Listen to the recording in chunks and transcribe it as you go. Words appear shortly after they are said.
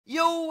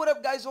Yo, what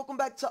up guys? Welcome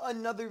back to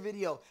another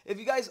video. If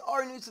you guys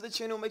are new to the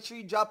channel, make sure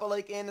you drop a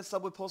like and a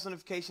sub with post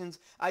notifications.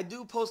 I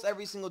do post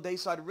every single day,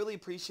 so I'd really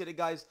appreciate it,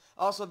 guys.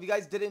 Also, if you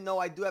guys didn't know,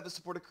 I do have a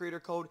supporter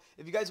creator code.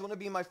 If you guys want to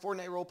be in my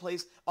Fortnite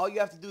roleplays, all you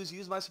have to do is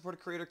use my supporter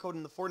creator code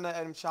in the Fortnite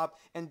item shop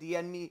and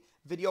DM me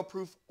video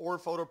proof or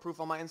photo proof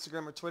on my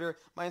Instagram or Twitter.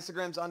 My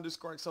Instagram's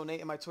 _XO8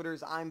 and my Twitter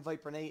is I'm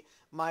ViperNate.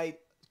 My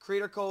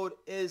creator code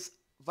is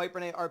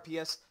ViperNate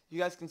RPS. You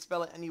guys can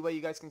spell it any way.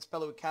 You guys can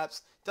spell it with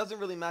caps. Doesn't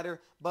really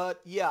matter.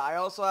 But yeah, I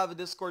also have a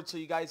Discord, so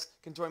you guys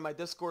can join my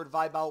Discord,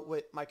 vibe out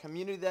with my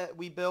community that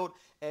we built.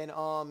 And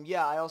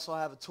yeah, I also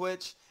have a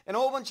Twitch and a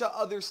whole bunch of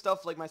other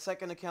stuff like my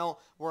second account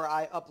where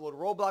I upload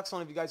Roblox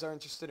on if you guys are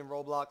interested in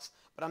Roblox.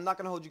 But I'm not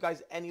going to hold you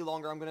guys any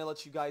longer. I'm going to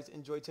let you guys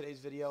enjoy today's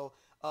video.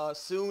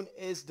 Soon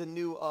is the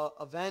new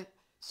event,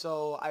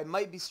 so I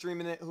might be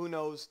streaming it. Who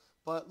knows?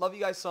 But love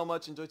you guys so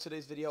much. Enjoy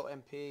today's video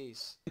and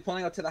peace. You're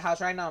pulling up to the house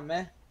right now,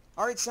 man.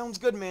 Alright, sounds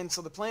good, man.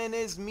 So the plan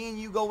is me and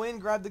you go in,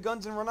 grab the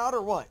guns, and run out,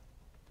 or what?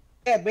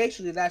 Yeah,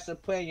 basically that's the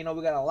plan. You know,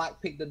 we gotta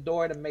lockpick the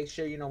door to make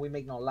sure, you know, we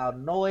make no loud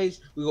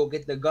noise. We go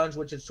get the guns,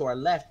 which is to our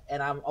left.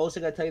 And I'm also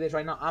gonna tell you this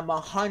right now. I'm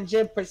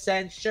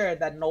 100% sure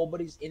that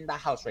nobody's in the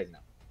house right now.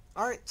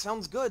 Alright,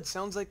 sounds good.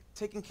 Sounds like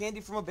taking candy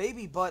from a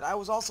baby, but I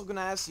was also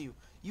gonna ask you,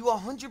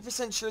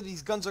 100% sure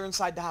these guns are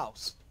inside the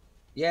house?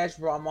 Yes,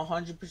 bro, I'm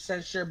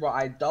 100% sure, bro.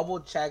 I double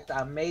checked.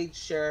 I made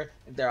sure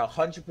they're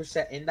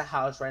 100% in the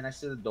house right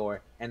next to the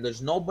door. And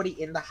there's nobody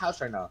in the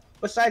house right now.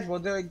 Besides, bro,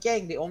 they're a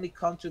gang. They only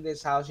come to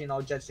this house, you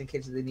know, just in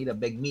case they need a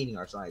big meeting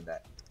or something like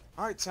that.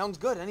 Alright, sounds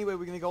good. Anyway,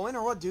 we're gonna go in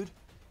or what, dude?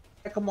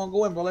 Hey, come on,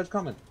 go in, bro. Let's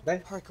come in,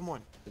 okay? Alright, come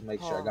on. Just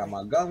make sure I got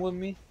my gun with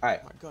me.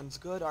 Alright. My gun's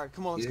good. Alright,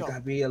 come on, let's You go.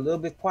 gotta be a little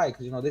bit quiet,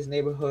 because, you know, this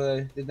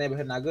neighborhood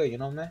not good, you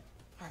know, man?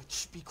 Alright,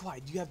 shh, be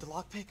quiet. Do you have the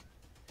lockpick?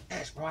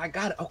 Yes, bro, I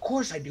got it. Of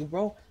course I do,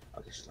 bro.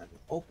 Okay, just let me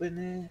open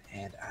it,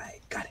 and I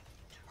got it.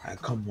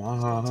 Alright, come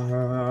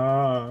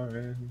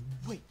on.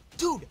 Wait,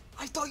 dude,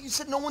 I thought you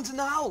said no one's in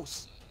the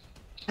house.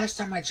 Last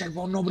time I checked,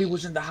 bro, nobody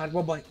was in the house,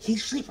 bro, but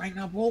he's asleep right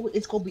now, bro.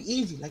 It's gonna be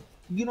easy. Like,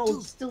 you know,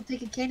 Dude. still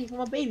taking candy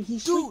from a baby.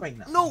 He's asleep right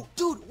now. No,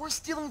 dude, we're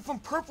stealing from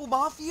Purple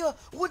Mafia?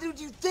 What did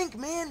you think,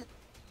 man?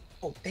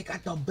 Oh, they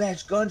got the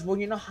best guns, bro.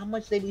 You know how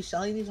much they be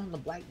selling these on the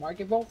black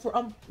market, bro? For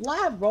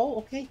live, bro,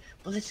 okay?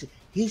 But listen,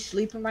 he's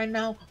sleeping right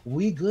now.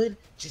 We good.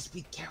 Just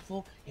be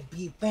careful and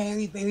be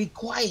very, very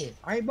quiet.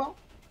 All right, bro?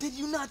 Did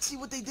you not see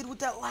what they did with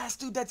that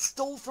last dude that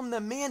stole from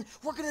them, man?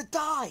 We're gonna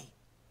die.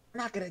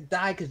 We're not gonna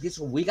die because guess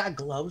what? We got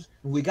gloves,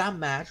 we got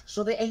masks,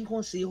 so they ain't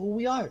gonna see who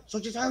we are. So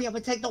just hurry up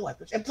and take the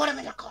weapons and put them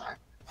in the car.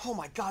 Oh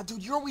my god,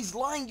 dude, you're always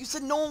lying. You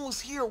said no one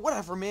was here.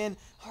 Whatever, man.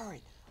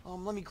 Alright,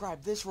 let me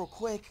grab this real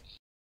quick.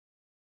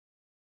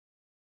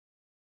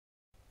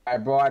 All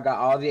right, bro, I got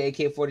all the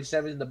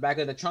AK-47s in the back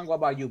of the trunk. What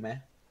about you,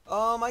 man?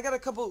 I got a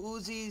couple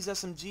Uzis,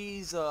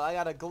 SMGs, I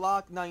got a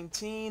Glock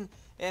 19,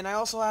 and I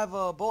also have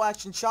a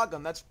bow-action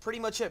shotgun. That's pretty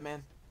much it,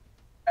 man.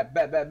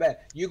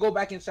 Bet. You go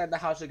back inside the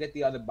house to get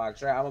the other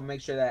box, right? I'm gonna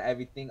make sure that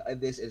everything of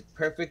this is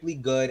perfectly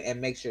good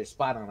and make sure it's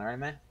spot on, all right,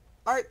 man?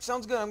 Alright,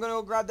 sounds good. I'm gonna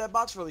go grab that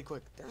box really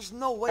quick. There's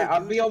no way, I'll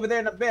dude. be over there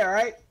in a bit, all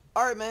right?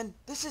 Alright, man.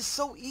 This is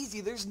so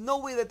easy. There's no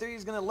way that they're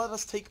just gonna let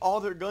us take all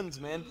their guns,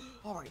 man.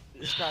 Alright,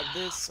 let's grab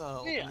this,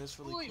 open this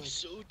really quick. I'm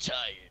so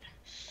tired.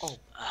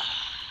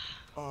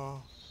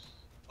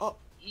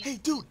 Hey,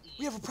 dude,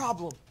 we have a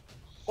problem.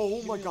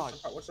 Oh my god.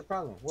 What's the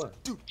problem?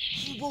 What? Dude,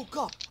 he woke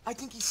up. I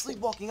think he's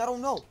sleepwalking. I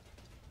don't know.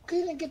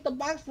 Okay, then get the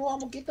box, bro. I'm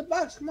gonna get the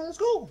box. Come on, let's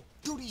go.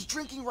 Dude, he's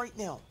drinking right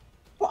now.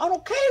 Bro, I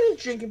don't care if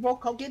he's drinking, bro.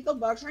 Come get the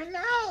box right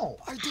now.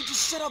 Alright, dude,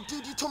 just shut up,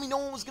 dude. You told me no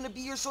one was gonna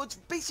be here, so it's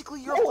basically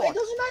your No, fault. it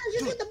doesn't matter. Just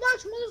Dude, get the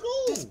box. Come on, let's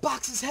go. this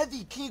box is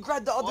heavy. Can you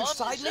grab the other Mom,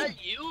 side, is man?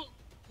 that you?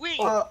 Wait,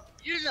 Uh,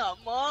 you're not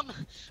Mom.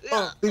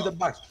 Leave the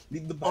box.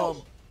 Leave the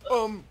box.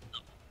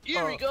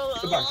 Here we go.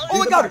 the box. Oh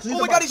my the god! box, leave Oh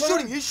the my god! box. He's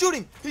shooting! He's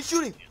shooting! He's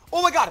shooting!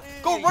 Oh my god!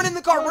 Go run in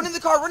the car! Run in the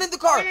car! Run in the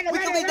car! We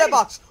can leave that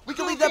box! We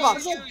can leave that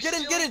box! Get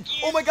in! Get in!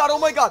 Oh my god! Oh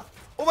my god!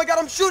 Oh my god!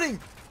 I'm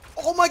shooting!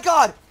 Oh my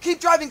god! Keep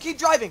driving! Keep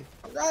driving!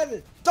 I'm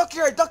driving. Duck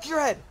your head! Duck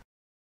your head!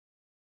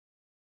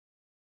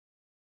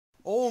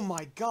 Oh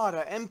my god!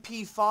 A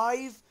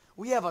MP5?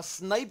 We have a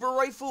sniper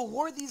rifle? Who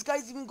are these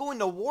guys even going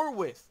to war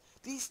with?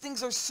 These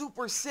things are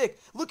super sick.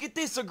 Look at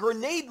this! A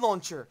grenade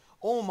launcher!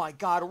 Oh my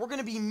god! We're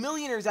gonna be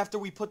millionaires after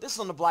we put this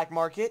on the black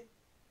market.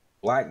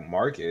 Black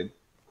market?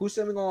 Who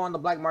said we go on the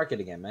black market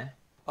again, man?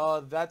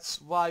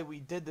 That's why we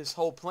did this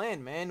whole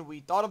plan, man. We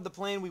thought of the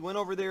plan, we went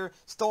over there,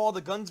 stole all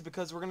the guns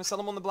because we're gonna sell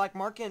them on the black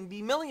market and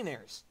be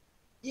millionaires.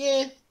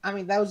 Yeah, I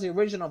mean, that was the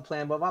original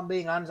plan, but if I'm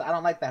being honest, I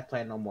don't like that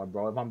plan no more,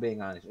 bro, if I'm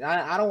being honest.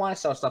 I don't want to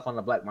sell stuff on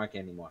the black market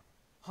anymore.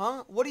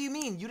 Huh? What do you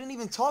mean? You didn't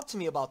even talk to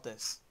me about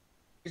this.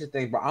 Here's the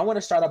thing, bro. I want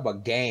to start up a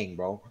gang,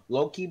 bro.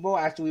 Low-key, bro,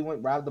 after we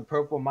went rob the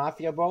Purple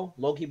Mafia, bro,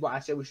 low-key, bro, I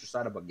said we should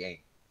start up a gang.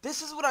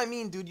 This is what I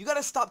mean, dude. You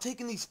gotta stop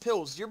taking these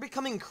pills. You're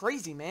becoming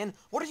crazy, man.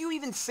 What are you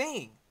even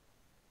saying?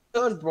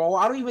 Pills, bro.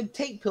 I don't even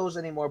take pills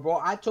anymore,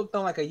 bro. I took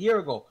them like a year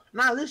ago.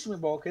 Nah, listen to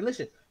me, bro. Okay,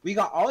 listen. We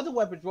got all the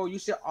weapons, bro. You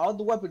see all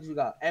the weapons we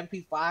got.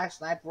 MP5,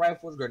 sniper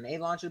rifles, grenade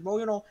launchers, bro.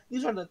 You know,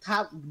 these are the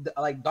top,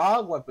 like,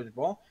 dog weapons,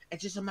 bro. And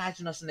just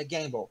imagine us in the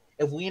game, bro.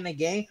 If we in the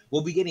game,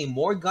 we'll be getting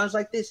more guns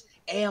like this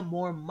and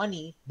more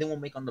money than we'll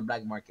make on the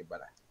black market,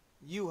 brother.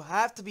 You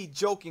have to be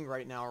joking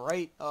right now,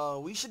 right?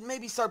 We should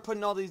maybe start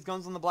putting all these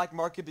guns on the black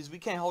market because we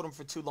can't hold them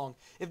for too long.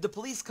 If the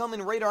police come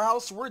and raid our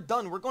house, we're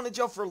done. We're going to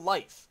jail for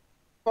life.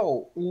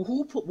 Bro,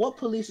 what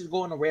police is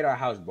going to raid our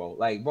house, bro?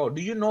 Like, bro,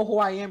 do you know who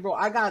I am, bro?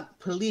 I got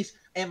police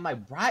and my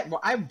bride, bro.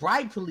 I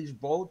bribe police,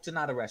 bro, to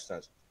not arrest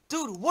us.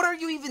 Dude, what are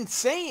you even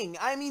saying?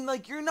 I mean,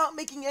 like, you're not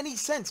making any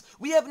sense.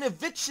 We have an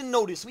eviction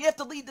notice. We have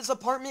to leave this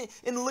apartment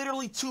in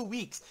literally 2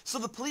 weeks, so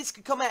the police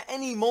could come at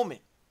any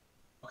moment.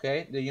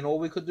 Okay, then you know what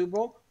we could do,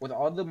 bro? With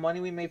all the money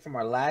we made from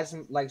our last,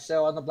 like,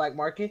 sale on the black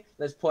market,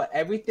 let's put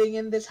everything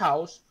in this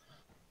house,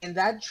 in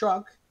that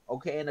truck,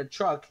 okay, in a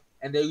truck.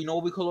 And then you know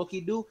what we could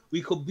low-key do?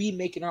 We could be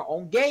making our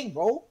own gang,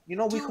 bro. You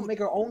know, we could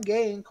make our own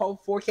gang called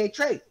 4K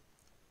Trade.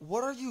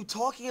 What are you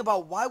talking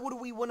about? Why would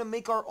we want to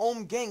make our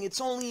own gang?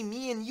 It's only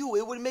me and you.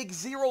 It would make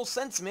 0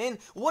 sense, man.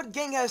 What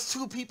gang has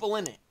 2 people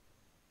in it?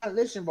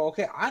 Listen, bro,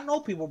 okay? I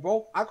know people,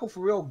 bro. I could for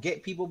real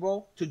get people,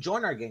 bro, to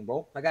join our gang,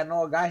 bro. Like, I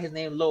know a guy, his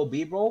name Lil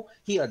B, bro.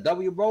 He a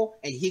W, bro,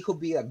 and he could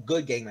be a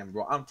good gang member,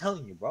 bro. I'm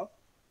telling you, bro.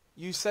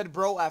 You said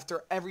bro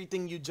after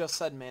everything you just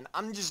said, man.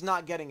 I'm just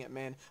not getting it,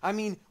 man. I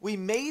mean, we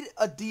made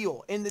a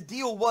deal, and the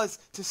deal was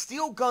to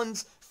steal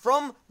guns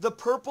from the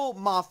Purple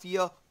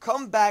Mafia,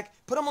 come back,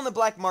 put them on the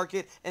black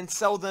market, and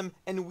sell them,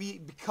 and we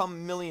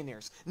become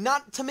millionaires.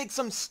 Not to make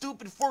some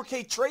stupid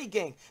 4K trade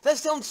gang. That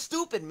sounds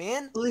stupid,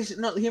 man.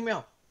 Listen, no, hear me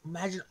out.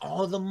 Imagine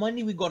all the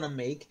money we're gonna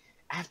make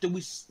after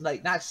we,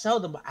 like, not sell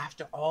them, but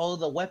after all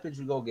the weapons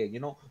we go get, you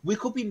know? We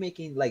could be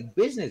making, like,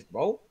 business,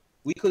 bro.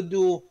 We could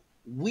do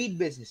weed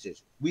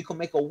businesses. We could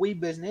make a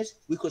weed business.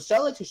 We could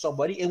sell it to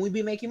somebody, and we'd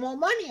be making more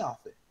money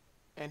off it.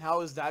 And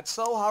how is that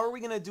so? How are we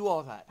going to do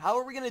all that? How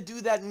are we going to do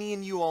that me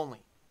and you only?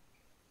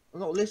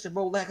 No, listen,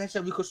 bro. Like I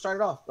said, we could start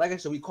it off. Like I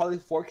said, we call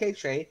it 4K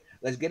trade.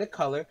 Let's get a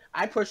color.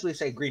 I personally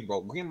say green,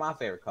 bro. Green, my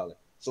favorite color.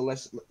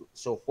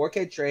 So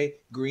 4K trade,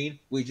 green.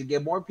 We should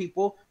get more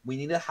people. We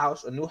need a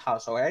new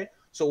house, all right?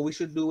 So what we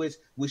should do is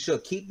we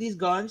should keep these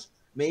guns.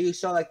 Maybe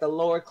sell like the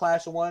lower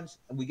class ones,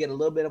 and we get a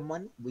little bit of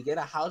money. We get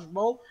a house,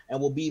 bro,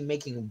 and we'll be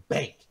making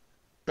bank.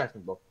 Trust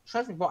me, bro.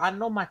 Trust me, bro. I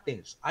know my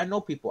things. I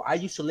know people. I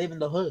used to live in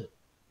the hood.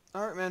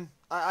 All right, man.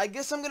 I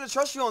guess I'm going to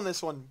trust you on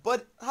this one.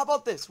 But how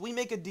about this? We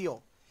make a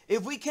deal.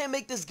 If we can't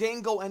make this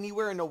gang go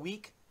anywhere in a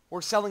week,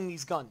 we're selling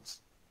these guns.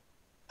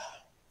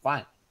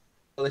 Fine.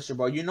 Listen,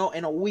 bro. You know,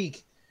 in a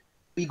week,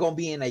 we going to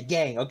be in a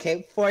gang,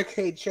 okay?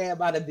 4K trade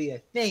about to be a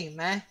thing,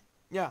 man.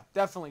 Yeah,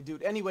 definitely,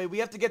 dude. Anyway, we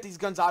have to get these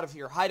guns out of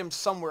here. Hide them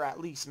somewhere at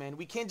least, man.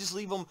 We can't just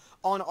leave them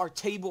on our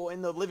table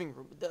in the living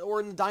room or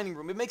in the dining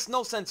room. It makes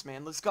no sense,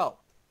 man. Let's go.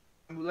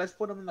 Let's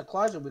put them in the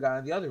closet we got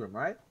in the other room,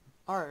 right?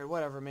 All right,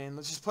 whatever, man.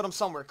 Let's just put them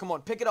somewhere. Come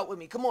on, pick it up with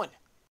me. Come on.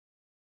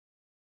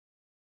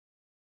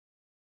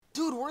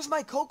 Dude, where's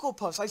my Cocoa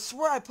Puffs? I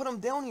swear I put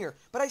them down here,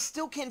 but I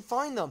still can't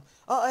find them.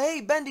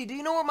 Hey, Bendy, do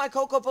you know where my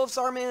Cocoa Puffs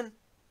are, man?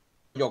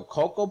 Yo,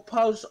 Cocoa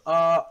Puffs,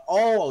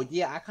 oh,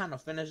 yeah, I kind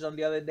of finished them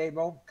the other day,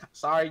 bro.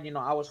 Sorry, you know,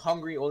 I was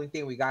hungry, only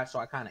thing we got, so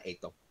I kind of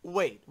ate them.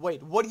 Wait,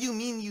 what do you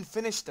mean you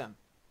finished them?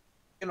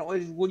 You know,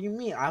 what do you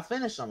mean? I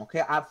finished them,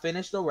 okay? I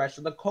finished the rest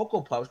of the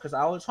Cocoa Puffs because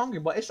I was hungry,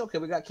 but it's okay,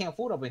 we got canned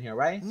food up in here,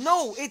 right?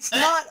 No, it's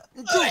not,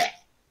 dude,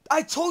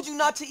 I told you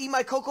not to eat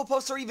my Cocoa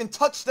Puffs or even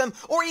touch them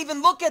or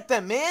even look at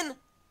them, man.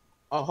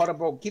 Oh, hold up,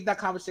 bro, keep that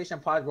conversation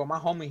paused, bro. My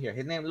homie here,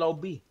 his name Lil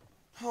B.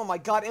 Oh my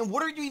god, and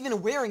what are you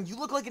even wearing? You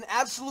look like an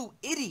absolute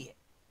idiot.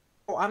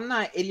 Bro, I'm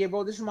not an idiot,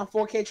 bro. This is my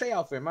 4K tray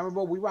outfit. Remember,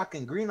 bro, we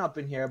rocking green up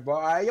in here,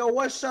 bro. Right, yo,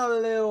 what's up,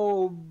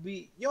 Lil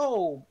B?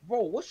 Yo,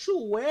 bro, what you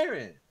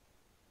wearing?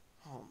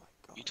 Oh my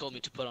god. You told me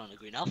to put on a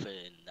green outfit,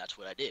 and that's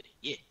what I did.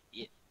 Yeah.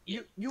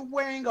 You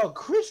wearing a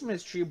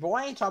Christmas tree, bro.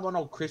 I ain't talking about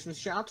no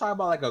Christmas tree. I'm talking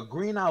about like a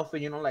green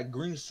outfit, you know, like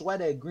green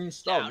sweater, green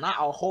stuff, not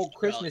a whole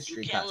Christmas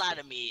tree. You can't lie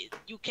to me.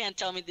 You can't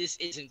tell me this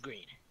isn't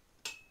green.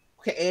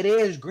 Okay, it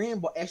is green,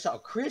 but it's a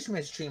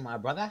Christmas tree, my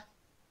brother.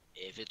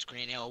 If it's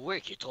green, it'll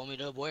work. You told me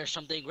to wear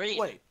something green.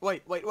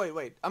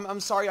 Wait. I'm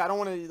sorry. I don't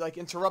want to like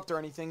interrupt or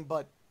anything,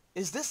 but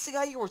is this the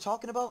guy you were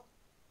talking about?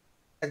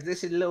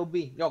 This is Lil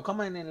B. Yo,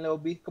 come on in, Lil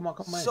B. Come on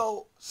in.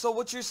 So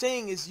what you're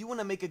saying is you want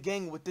to make a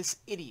gang with this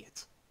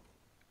idiot?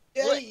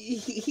 Yeah,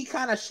 he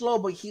kind of slow,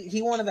 but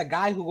he one of the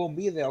guys who gonna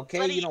be there. Okay,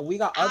 Buddy, you know we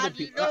got other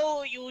people. I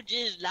know you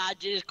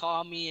just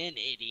call me an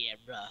idiot,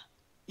 bruh.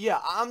 Yeah,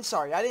 I'm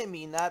sorry. I didn't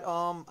mean that.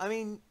 I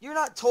mean, you're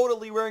not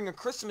totally wearing a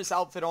Christmas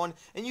outfit on,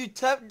 and you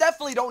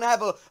definitely don't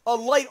have a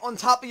light on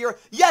top of your...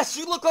 Yes,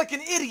 you look like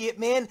an idiot,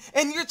 man,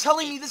 and you're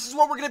telling me this is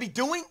what we're going to be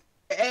doing?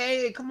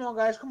 Hey, come on,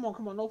 guys. Come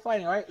on. No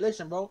fighting, all right?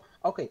 Listen, bro.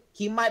 Okay,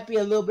 he might be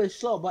a little bit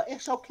slow, but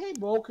it's okay,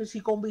 bro, because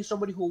he's going to be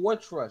somebody who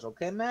works for us,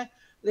 okay, man?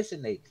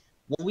 Listen, Nate.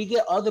 When we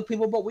get other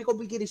people, bro, we're going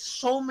to be getting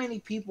so many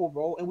people,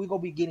 bro, and we're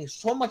going to be getting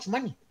so much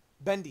money.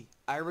 Bendy,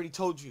 I already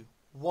told you.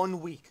 1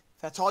 week.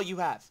 That's all you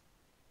have.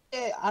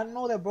 Yeah, I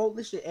know that, bro.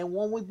 Listen, in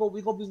 1 week, bro,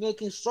 we gonna be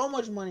making so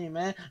much money,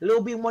 man.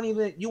 Lil B won't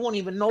even, you won't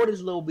even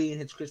notice Lil B in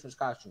his Christmas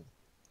costume.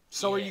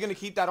 So are Yeah. you gonna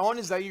keep that on?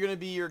 Is that you're gonna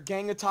be your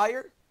gang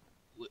attire?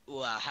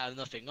 Well, I have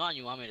nothing on.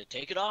 You want me to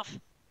take it off?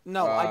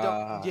 No, I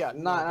don't. Yeah,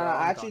 no, bro,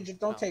 I'm Actually, done. just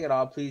don't No. take it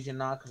off, please. You're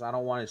not, because I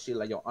don't want to see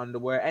like your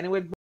underwear.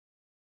 Anyway,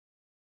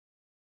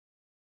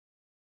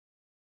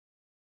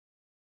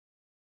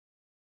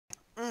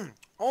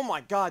 Oh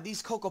my god,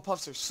 these Cocoa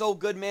Puffs are so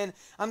good, man.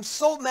 I'm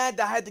so mad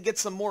that I had to get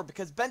some more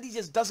because Bendy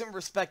just doesn't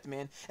respect,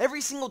 man.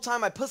 Every single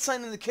time I put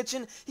something in the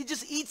kitchen, he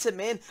just eats it,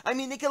 man. I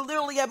mean, they can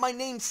literally have my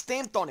name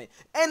stamped on it.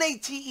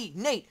 N-A-T-E,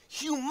 Nate,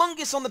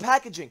 humongous on the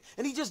packaging.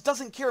 And he just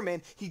doesn't care,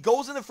 man. He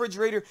goes in the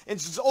refrigerator and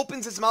just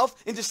opens his mouth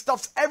and just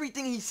stuffs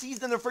everything he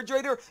sees in the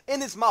refrigerator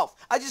in his mouth.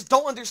 I just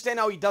don't understand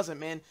how he does it,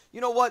 man. You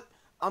know what?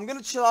 I'm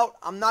gonna chill out.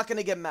 I'm not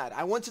gonna get mad.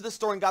 I went to the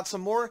store and got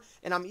some more,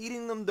 and I'm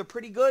eating them. They're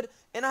pretty good,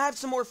 and I have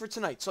some more for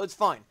tonight, so it's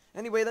fine.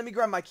 Anyway, let me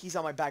grab my keys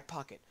out of my back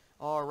pocket.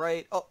 All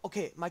right. Oh,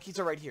 okay. My keys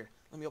are right here.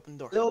 Let me open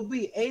the door. Lil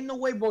B, ain't no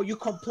way, bro. You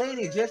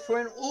complaining just for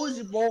an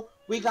Uzi, bro.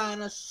 We got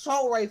an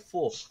assault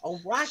rifle, a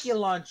rocket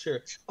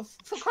launcher.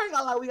 For crying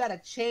out loud, we got a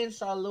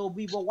chainsaw, Lil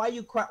B, bro. Why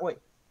you cry? Wait,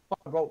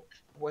 bro.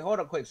 Wait, hold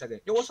on, quick second.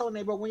 Yo, what's up,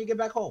 neighbor? When you get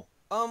back home?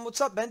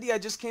 What's up, Bendy? I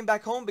just came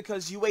back home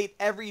because you ate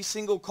every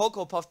single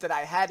Cocoa Puff that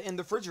I had in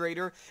the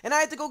refrigerator, and I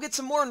had to go get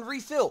some more and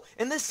refill.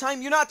 And this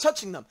time, you're not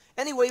touching them.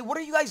 Anyway, what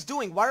are you guys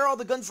doing? Why are all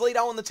the guns laid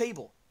out on the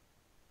table?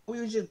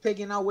 We was just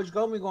picking out which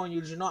gun we gonna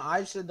use. You know,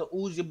 I said the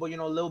Uzi, but you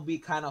know, Lil B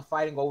kind of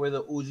fighting over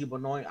the Uzi,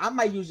 but knowing I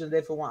might use a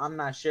different one. I'm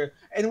not sure.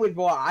 Anyway,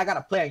 bro, I got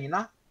a plan. You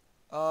know.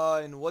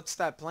 And what's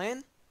that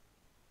plan?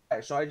 All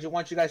right, so I just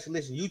want you guys to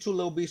listen. You two,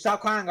 Lil B,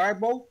 stop crying, all right,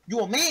 bro? You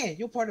a man.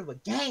 You're part of a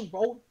gang,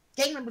 bro.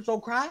 Gang members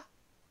don't cry,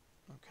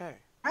 Okay.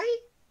 right?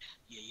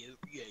 You're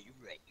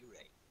right. You're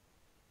right.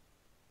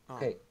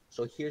 Okay,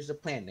 so here's the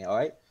plan there, all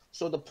right?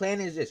 So the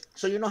plan is this.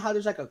 So you know how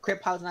there's like a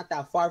crib house not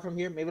that far from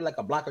here, maybe like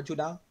a block or two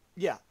down?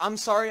 Yeah, I'm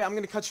sorry. I'm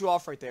gonna cut you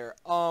off right there.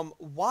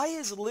 Why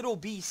is Little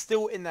B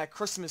still in that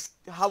Christmas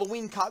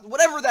Halloween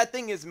whatever that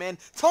thing is, man?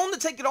 Tell him to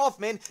take it off,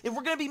 man. If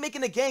we're gonna be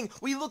making a gang,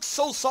 we look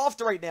so soft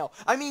right now.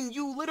 I mean,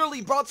 you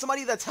literally brought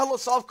somebody that's hella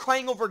soft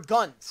crying over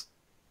guns.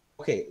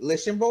 Okay,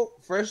 listen, bro.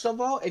 First of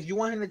all, if you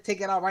want him to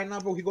take it out right now,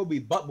 bro, he gonna be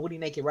butt booty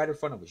naked right in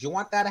front of us. You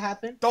want that to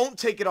happen? Don't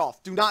take it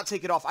off. Do not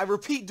take it off. I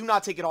repeat, do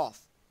not take it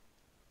off.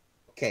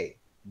 Okay,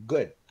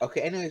 good.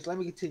 Okay, anyways, let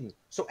me continue.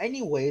 So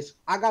anyways,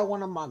 I got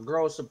one of my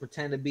girls to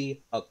pretend to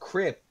be a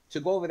crip to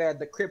go over there at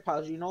the crip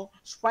house, you know,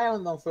 spy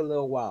on them for a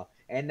little while.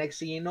 And next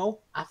thing you know,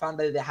 I found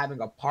that they're having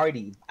a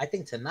party. I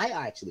think tonight,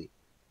 actually.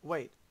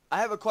 Wait, I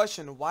have a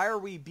question. Why are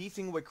we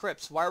beefing with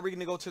Crips? Why are we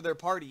gonna go to their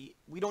party?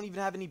 We don't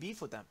even have any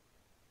beef with them.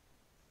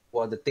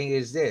 Well, the thing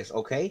is this,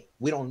 okay?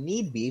 We don't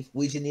need beef.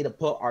 We just need to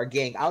put our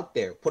gang out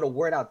there. Put a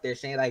word out there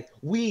saying, like,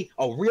 we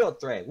a real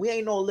threat. We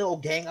ain't no little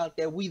gang out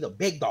there. We the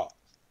big dog.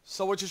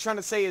 So what you're trying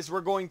to say is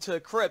we're going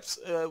to Crips.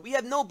 We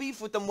have no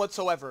beef with them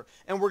whatsoever.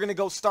 And we're going to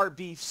go start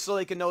beef so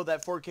they can know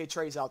that 4K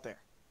Trey's out there.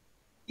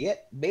 Yeah,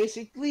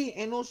 basically.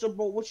 And also,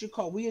 bro, what you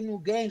call? We a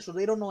new gang, so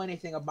they don't know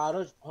anything about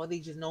us. All they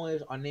just know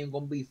is our name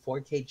going to be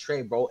 4K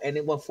Trey, bro. And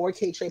then when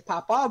 4K Trey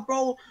pop off,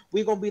 bro,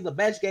 we going to be the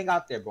best gang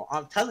out there, bro.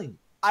 I'm telling you.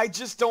 I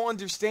just don't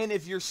understand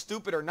if you're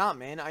stupid or not,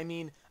 man. I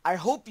mean, I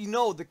hope you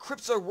know the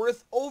Crips are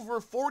worth over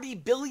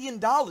 $40 billion,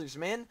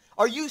 man.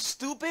 Are you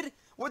stupid?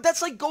 Well,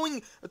 that's like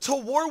going to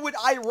war with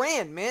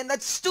Iran, man.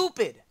 That's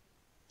stupid.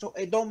 So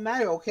it don't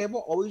matter, okay,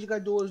 bro? All you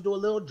gotta do is do a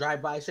little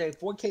drive-by, say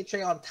 4K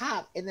Trey on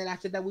top, and then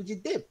after that we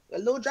just dip. A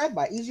little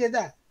drive-by, easy as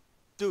that.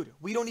 Dude,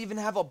 we don't even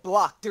have a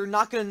block. They're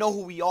not gonna know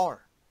who we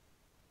are.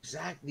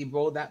 Exactly,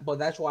 bro. But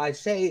that's why I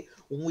say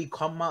when we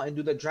come out and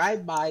do the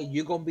drive-by,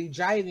 you're gonna be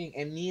driving,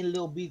 and me and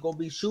Lil B gonna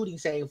be shooting,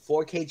 saying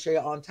 4K Trey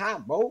on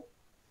top, bro.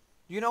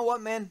 You know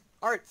what, man?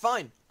 Alright,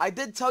 fine. I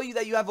did tell you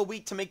that you have a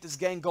week to make this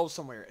gang go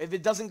somewhere. If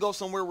it doesn't go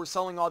somewhere, we're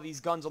selling all these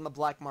guns on the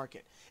black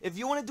market. If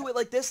you want to do it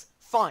like this,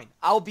 fine.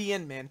 I'll be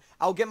in, man.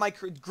 I'll get my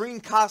green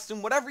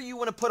costume, whatever you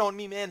want to put on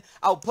me, man.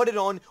 I'll put it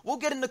on. We'll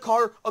get in the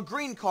car, a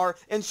green car,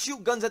 and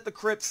shoot guns at the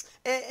Crips,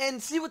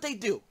 and see what they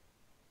do.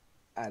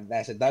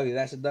 That's a W.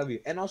 That's a W.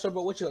 And also,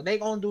 bro, they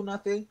gonna do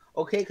nothing,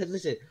 okay? Because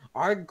listen,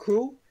 our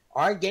crew,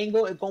 our gang,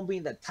 bro, it's gonna be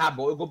in the top,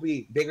 bro. It's gonna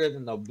be bigger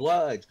than the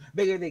Bloods,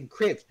 bigger than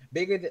Crips,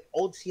 bigger than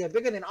OTF,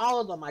 bigger than all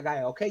of them, my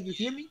guy. Okay, you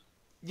hear me?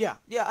 Yeah,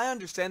 I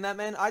understand that,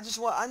 man. I'm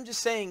just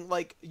saying,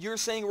 like, you're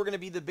saying we're gonna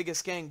be the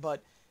biggest gang,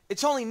 but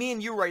it's only me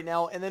and you right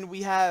now, and then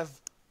we have,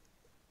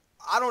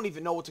 I don't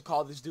even know what to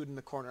call this dude in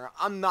the corner.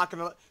 I'm not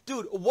gonna,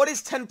 dude. What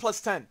is 10 plus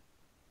 10?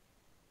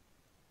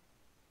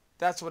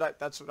 That's what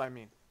I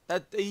mean.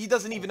 That he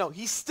doesn't even know.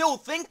 He's still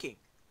thinking.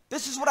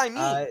 This is what I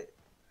mean.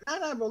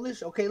 Nah, bro,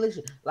 listen. Okay,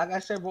 listen. Like I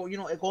said, bro, you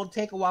know, it's gonna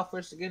take a while for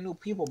us to get new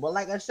people. But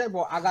like I said,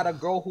 bro, I got a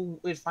girl who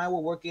is fine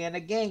with working in a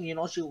gang. You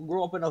know, she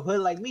grew up in a hood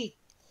like me.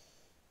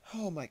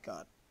 Oh my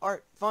god.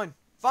 Alright, fine.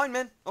 Fine,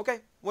 man. Okay.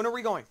 When are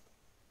we going?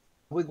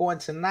 We're going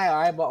tonight,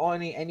 alright? But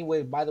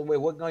anyway, by the way,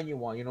 what gun you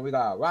want? You know, we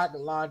got a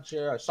rocket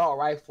launcher, assault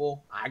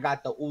rifle. I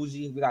got the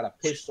Uzi. We got a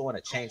pistol and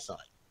a chainsaw.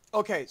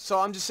 Okay, so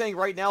I'm just saying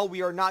right now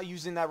we are not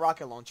using that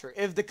rocket launcher.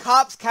 If the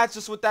cops catch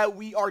us with that,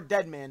 we are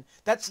dead, man.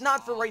 That's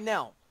not for right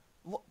now.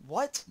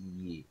 What?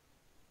 Yeah.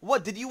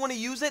 What, did you want to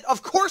use it?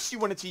 Of course you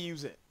wanted to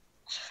use it.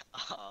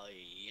 Oh,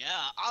 yeah,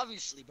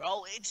 obviously,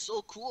 bro. It's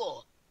so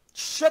cool.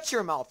 Shut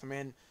your mouth,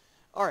 man.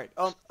 Alright,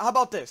 how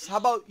about this? How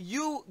about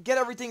you get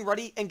everything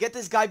ready and get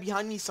this guy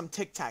behind me some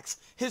Tic Tacs.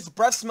 His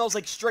breath smells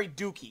like straight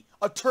dookie.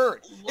 A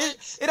turd.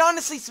 It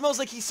honestly smells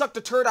like he sucked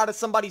a turd out of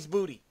somebody's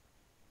booty.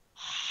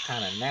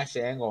 Kind of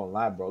nasty, I ain't gonna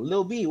lie, bro.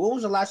 Lil B, when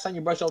was the last time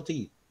you brushed your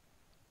teeth?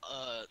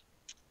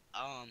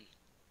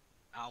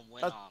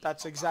 When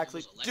that's Obama exactly,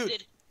 was dude.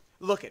 elected.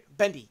 Look it,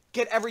 Bendy,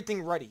 get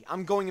everything ready.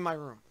 I'm going in my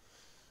room.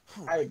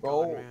 Oh my Alright,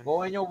 bro, God, man.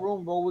 go in your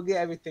room, bro. We'll get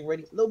everything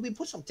ready. Lil B,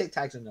 put some Tic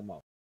Tacs in them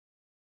up.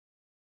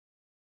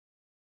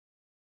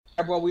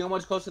 Alright, bro, we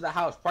almost close to the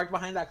house. Park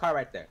behind that car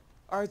right there.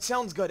 Alright,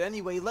 sounds good.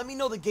 Anyway, let me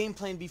know the game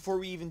plan before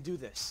we even do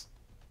this.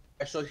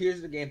 So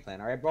here's the game plan,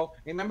 alright, bro?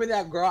 Remember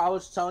that girl I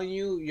was telling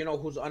you,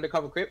 who's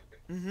undercover crip?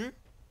 Mm-hmm.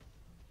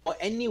 Well,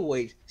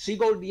 anyways, she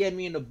go DM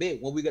me in a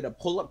bit when we gonna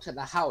pull up to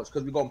the house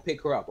because we're gonna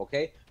pick her up,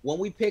 okay? When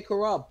we pick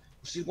her up,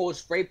 she's gonna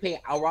spray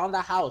paint around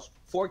the house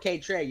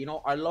 4K Trey,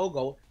 our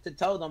logo, to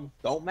tell them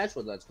don't mess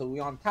with us because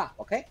we on top,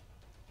 okay?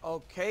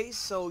 Okay,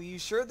 so you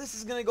sure this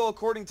is gonna go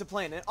according to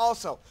plan? And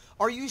also,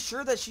 are you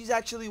sure that she's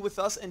actually with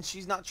us and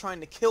she's not trying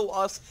to kill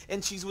us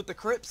and she's with the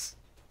Crips?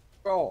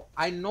 Bro,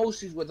 I know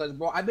she's with us,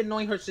 bro. I've been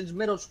knowing her since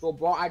middle school,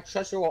 bro. I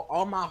trust her with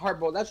all my heart,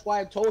 bro. That's why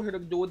I told her to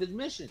do this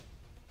mission.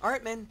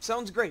 Alright, man.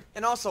 Sounds great.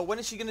 And also, when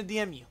is she gonna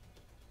DM you?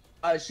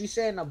 She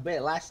said in a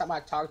bit. Last time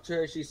I talked to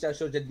her, she said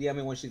she'll just DM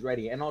me when she's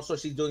ready. And also,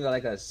 she's doing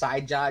like a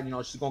side job.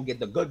 She's gonna get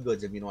the good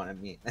goods, if you know what I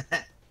mean.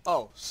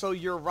 Oh, so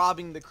you're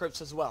robbing the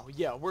Crips as well.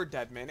 Yeah, we're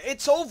dead, man.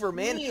 It's over,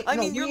 man. I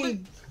mean, you're the...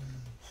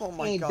 Oh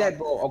my we ain't God. dead,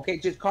 bro. Okay,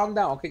 just calm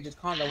down. Okay, just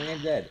calm down. We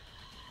ain't dead.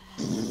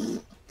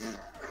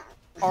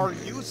 Are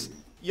you...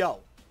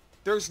 Yo,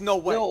 there's no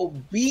way. Yo,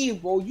 B,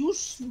 bro, you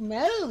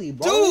smelly,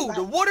 bro.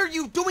 Dude, what are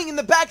you doing in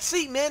the back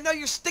seat, man? Now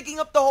you're sticking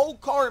up the whole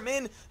car,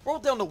 man. Roll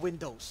down the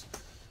windows.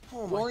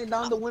 Oh my Rolling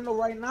God. down the window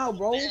right now,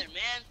 bro. Man.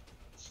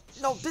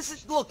 No, this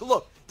is...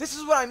 Look. This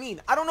is what I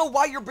mean. I don't know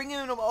why you're bringing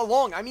him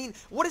along. I mean,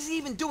 what is he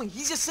even doing?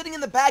 He's just sitting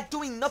in the back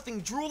doing nothing,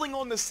 drooling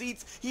on the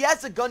seats. He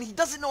has a gun. He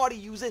doesn't know how to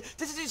use it.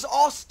 This is just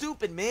all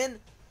stupid, man.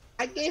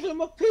 I gave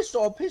him a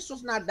pistol. A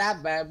pistol's not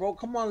that bad, bro.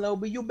 Come on, Lil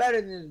B. You better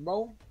than this,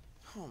 bro.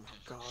 Oh my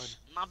God.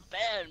 My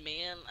bad,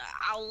 man.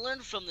 I'll learn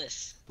from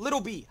this.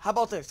 Little B, how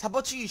about this? How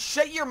about you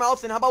shut your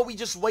mouth and how about we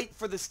just wait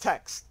for this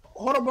text?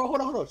 Hold on, bro.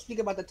 Hold on. Speak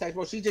about the text,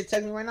 bro. She just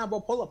texted me right now, bro.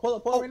 Pull up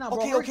right now,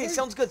 bro. Okay,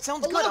 sounds good.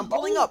 Sounds good. I'm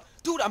pulling up.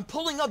 Dude, I'm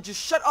pulling up. Just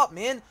shut up,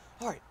 man.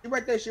 All right.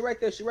 She right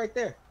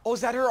there. Oh,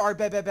 is that her? All right,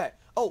 bet.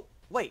 Oh,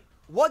 wait.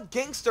 What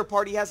gangster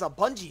party has a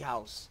bungee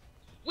house?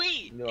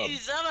 Wait, No.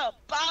 is that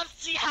a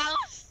bouncy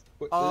house?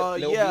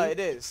 Lil Yeah, B, it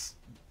is.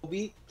 Lil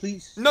B,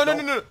 please.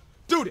 No.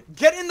 Dude,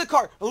 get in the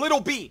car. Little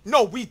B.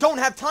 No, we don't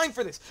have time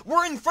for this.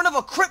 We're in front of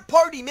a Crip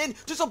party, man.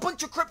 There's a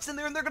bunch of Crips in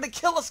there and they're gonna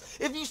kill us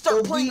if you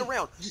start playing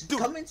around. Dude,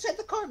 come inside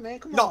the car, man.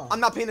 Come on. No,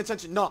 I'm not paying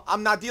attention. No,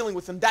 I'm not dealing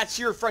with him. That's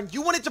your friend.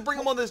 You wanted to bring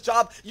him on this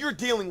job. You're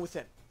dealing with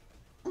him.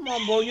 Come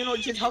on, bro.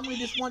 Just help me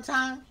this one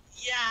time.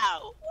 Yeah.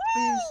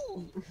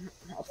 Please.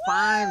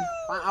 Fine.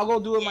 I'll go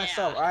do it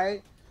myself, all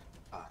right?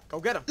 Go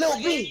get him. Lil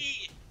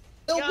B.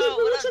 Yo, What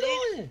what you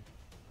up, doing?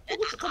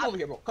 Come over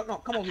here, bro. Come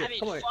over here. having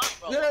fun,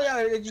 bro.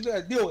 Yeah. You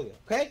gotta deal with it,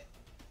 okay?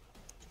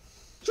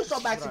 Put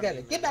yourself back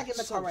together. Get back in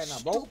the car right now,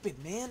 bro.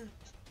 Stupid, man.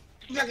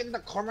 Get back in the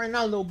car right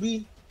now, Lil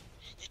B.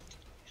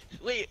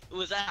 Wait,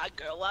 was that a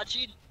girl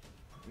watching?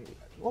 You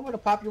want me to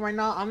pop you right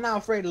now? I'm not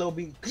afraid, Lil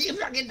B. Get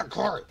back in the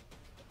car.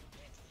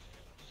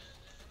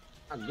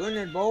 My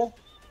goodness, bro.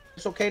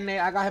 It's okay, Nate.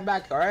 I got him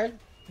back, alright?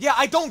 Yeah,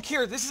 I don't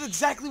care. This is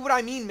exactly what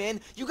I mean, man.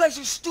 You guys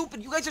are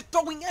stupid. You guys are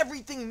throwing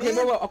everything, man.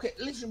 Okay, bro. Okay,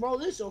 listen,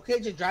 okay?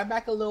 Just drive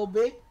back a little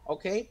bit,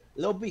 okay?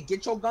 Lil B,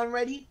 get your gun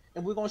ready,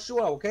 and we're gonna shoot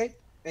up, okay?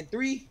 In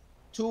 3,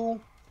 2,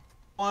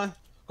 1.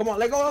 Come on,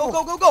 let go.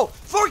 Go.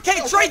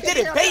 4K Trey did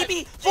it,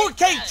 baby.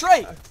 4K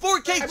Trey.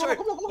 4K Trey.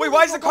 Wait,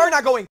 why is the car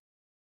not going?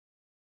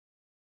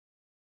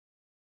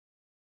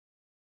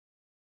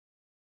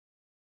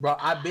 Bro,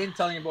 I've been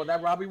telling you, bro,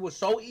 that robbery was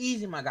so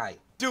easy, my guy.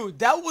 Dude,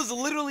 that was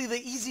literally the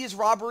easiest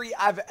robbery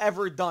I've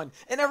ever done.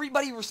 And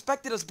everybody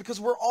respected us because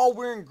we're all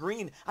wearing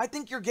green. I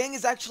think your gang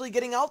is actually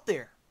getting out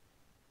there.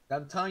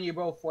 I'm telling you,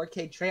 bro,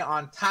 4K Trey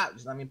on top.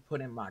 Just let me put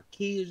in my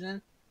keys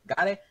in.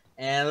 Got it?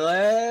 And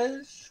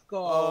let's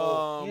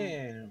go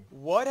in.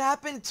 What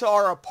happened to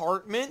our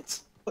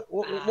apartment?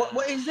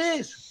 What is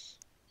this?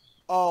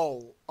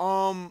 Oh,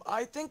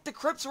 I think the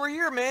Crips were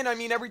here, man. I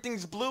mean,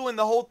 everything's blue and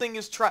the whole thing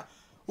is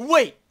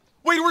Wait,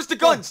 where's the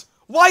guns?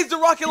 Why is the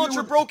rocket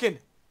launcher broken?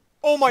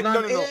 Oh my, no.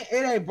 It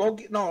ain't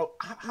broken. No,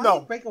 how do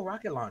you break a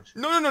rocket launcher?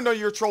 No,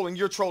 you're trolling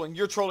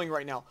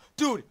right now.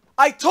 Dude,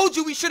 I told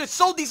you we should have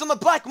sold these on the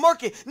black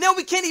market. Now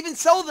we can't even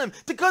sell them.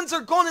 The guns are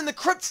gone and the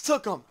Crips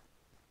took them.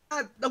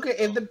 Okay,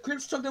 if the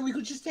Crips took them, we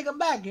could just take them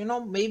back. You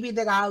know, maybe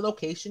they got a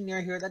location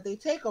near here that they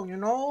take them. You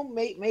know,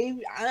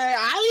 maybe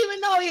I don't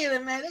even know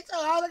either, man. They took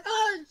all the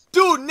guns.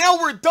 Dude, now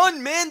we're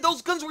done, man.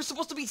 Those guns were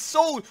supposed to be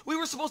sold. We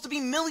were supposed to be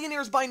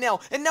millionaires by now,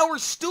 and now we're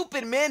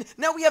stupid, man.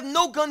 Now we have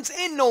no guns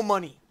and no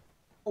money.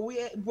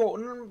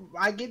 Bro,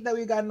 I get that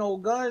we got no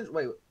guns.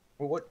 Wait,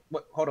 what?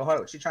 Hold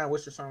on. She's trying to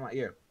whisper something in my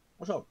ear.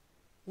 What's up?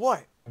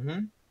 What?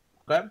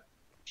 Okay.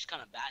 She's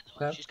kind of bad,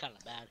 though. Okay. She's kind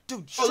of bad.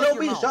 Dude, Shut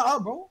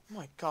up, bro. Oh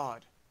my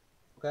god.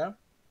 Okay.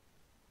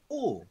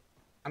 Ooh.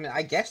 I mean,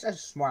 I guess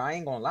that's smart. I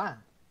ain't gonna lie.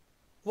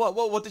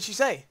 What did she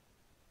say?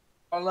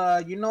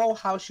 Well, you know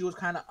how she was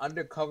kind of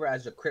undercover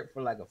as a Crip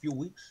for like a few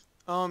weeks?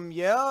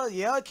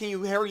 Yeah. Can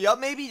you hurry up,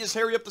 maybe? Just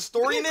hurry up the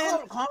story,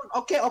 man.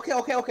 Okay.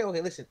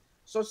 Listen.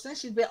 So since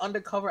she's been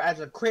undercover as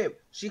a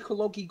Crip, she could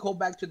low-key go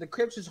back to the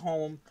Crips'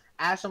 home,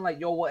 ask them like,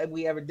 yo, what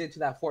we ever did to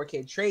that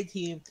 4K trade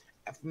team.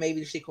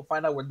 Maybe she could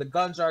find out where the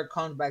guns are,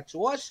 comes back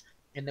to us,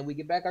 and then we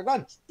get back our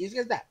guns. Easy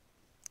as that.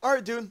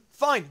 Alright, dude.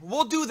 Fine.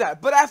 We'll do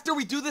that. But after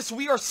we do this,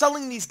 we are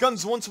selling these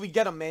guns once we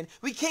get them, man.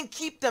 We can't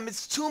keep them.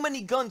 It's too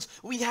many guns.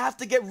 We have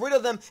to get rid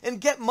of them and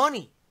get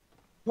money.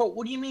 Bro,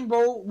 what do you mean,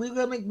 bro? We're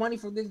gonna make money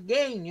from this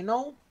game, you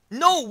know?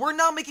 No, we're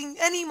not making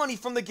any money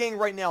from the gang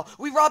right now.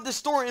 We robbed the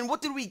store, and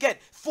what did we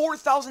get?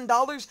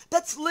 $4,000?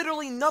 That's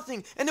literally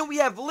nothing. And then we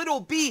have Little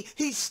B.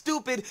 He's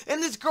stupid,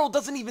 and this girl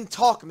doesn't even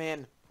talk,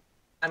 man.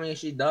 I mean,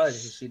 she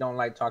does. She don't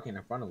like talking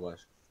in front of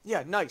us.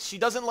 Yeah, nice. She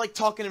doesn't like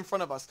talking in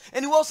front of us.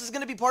 And who else is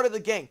going to be part of the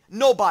gang?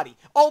 Nobody.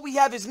 All we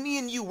have is me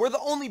and you. We're the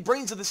only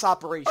brains of this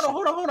operation.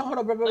 Hold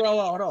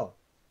on,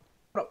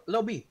 bro.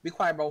 Lil B, be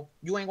quiet, bro.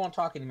 You ain't gonna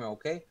talk anymore,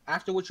 okay?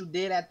 After what you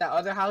did at that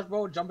other house,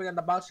 bro, jumping in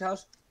the bouncy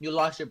house, you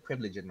lost your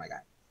privileges, my guy.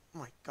 Oh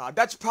my god,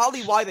 that's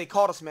probably why they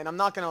caught us, man. I'm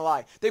not gonna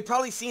lie. They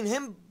probably seen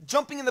him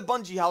jumping in the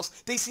bungee house.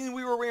 They seen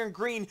we were wearing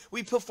green.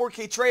 We put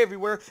 4K tray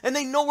everywhere, and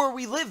they know where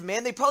we live,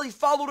 man. They probably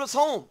followed us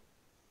home.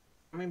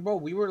 I mean, bro,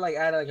 we were like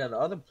at like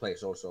another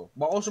place also.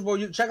 But also, bro,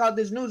 you check out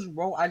this news,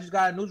 bro. I just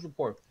got a news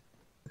report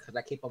because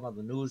I keep up on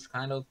the news,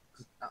 kind of.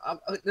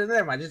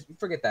 Never mind, just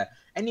forget that.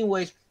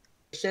 Anyways,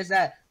 it says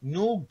that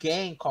new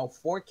gang called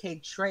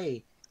 4K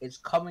Trade is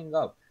coming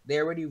up. They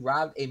already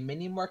robbed a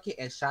mini market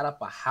and shot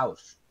up a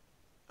house.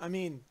 I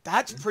mean,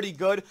 that's pretty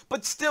good,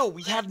 but still,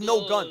 we have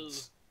no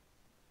guns.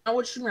 Now,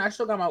 what you mean? I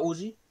still got my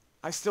Uzi.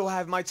 I still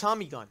have my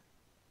Tommy gun.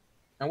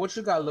 And what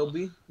you got, Lil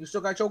B? You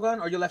still got your gun,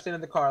 or you left it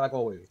in the car like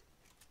always?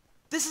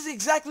 This is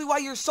exactly why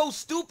you're so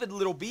stupid,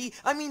 Little B.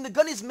 I mean, the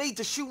gun is made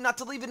to shoot, not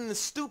to leave it in the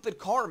stupid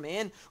car,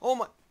 man. Oh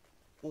my...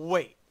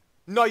 Wait.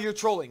 No, you're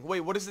trolling.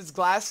 Wait, what is this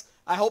glass?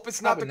 I hope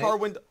it's not the car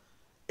window.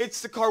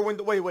 It's the car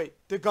window. Wait.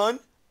 The gun?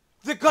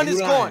 The gun is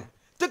gone.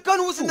 The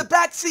gun was in the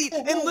back seat,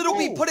 and Little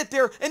B put it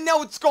there, and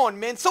now it's gone,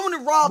 man.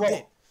 Someone robbed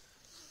it.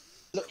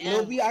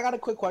 Lil B, I got a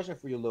quick question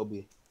for you, Lil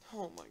B.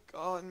 Oh my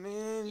god,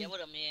 man. Yeah, what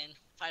up, man?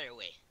 Fire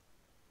away.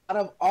 Out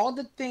of all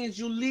the things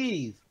you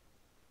leave,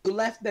 you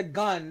left the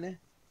gun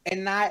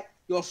and not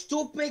your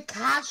stupid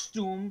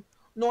costume,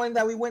 knowing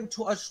that we went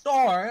to a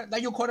store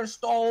that you could have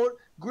stole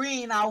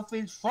green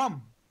outfits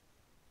from.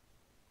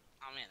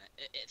 Oh man,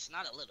 it's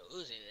not a little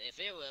Uzi. If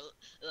it was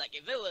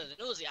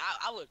an Uzi,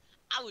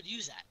 I would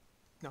use that.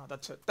 No,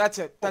 that's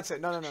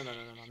it. No,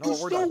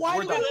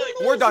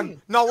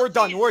 we're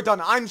done. We're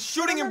done. I'm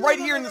shooting him right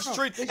here in the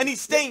street, and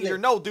he's staying here.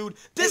 No, dude.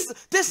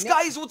 This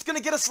guy is what's gonna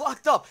get us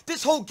locked up.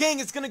 This whole gang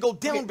is gonna go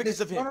down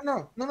because of him.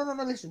 No,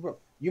 listen, bro.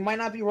 You might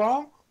not be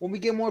wrong. When we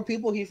get more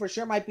people, he for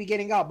sure might be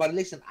getting out. But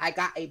listen, I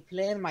got a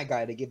plan, my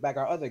guy, to get back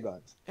our other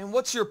guns. And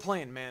what's your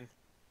plan, man?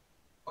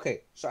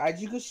 Okay, so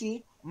as you can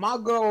see, my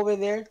girl over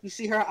there, you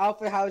see her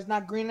outfit, how it's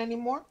not green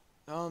anymore?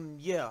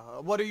 Yeah.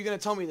 What are you gonna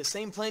tell me? The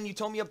same plan you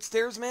told me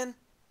upstairs, man?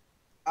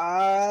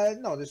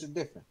 No, this is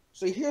different.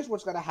 So here's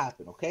what's gonna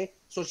happen, okay?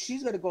 So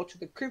she's gonna go to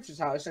the Crips'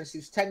 house since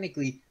she's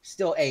technically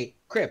still a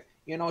Crip.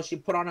 You know, she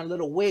put on a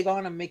little wig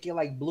on and make it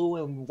like blue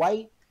and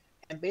white.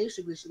 And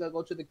basically, she's gonna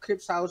go to the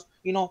Crips' house,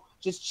 you know,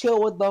 just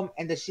chill with them.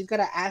 And then she's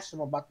gonna ask them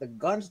about the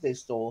guns they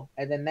stole.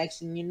 And then next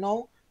thing you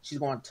know, she's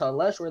gonna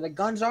tell us where the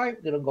guns are.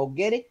 They're gonna go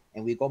get it.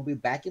 And we're gonna be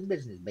back in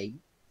business, baby.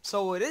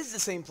 So it is the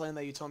same plan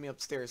that you told me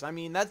upstairs. I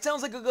mean, that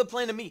sounds like a good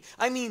plan to me.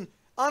 I mean,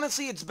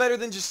 honestly, it's better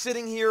than just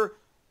sitting here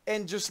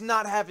and just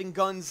not having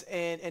guns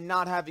and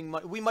not having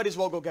money. We might as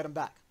well go get them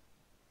back.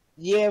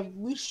 Yeah,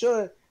 we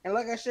should. And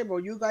like I said, bro,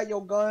 you got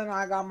your gun,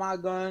 I got my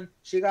gun.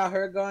 She got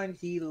her gun.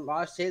 He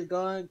lost his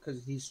gun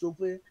because he's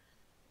stupid.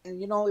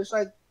 And, you know, it's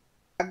like,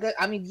 I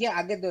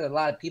get there are a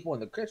lot of people in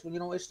the Crips, but, you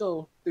know, it's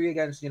still 3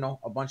 against, you know,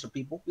 a bunch of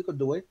people. We could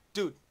do it.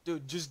 Dude,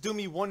 just do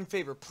me one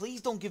favor.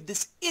 Please don't give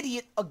this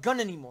idiot a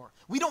gun anymore.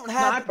 We don't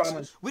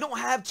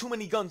have too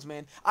many guns,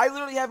 man. I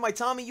literally have my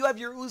Tommy. You have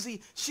your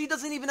Uzi. She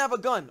doesn't even have a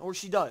gun. Or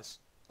she does.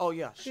 Oh,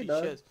 yeah, she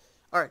does.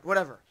 All right,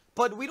 whatever.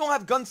 But we don't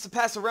have guns to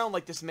pass around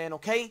like this, man,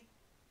 okay?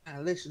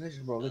 Listen,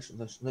 bro,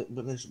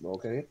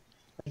 okay?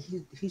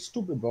 He's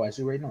stupid, bro. I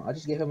see right now. I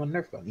just gave him a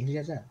Nerf gun. Easy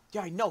as that.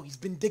 Yeah, I know. He's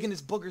been digging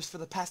his boogers for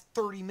the past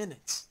 30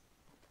 minutes.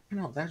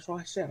 No, that's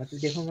what I said. I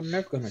just gave him a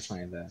Nerf gun or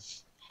something like that.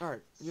 All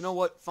right, you know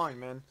what? Fine,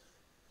 man.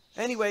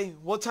 Anyway,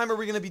 what time are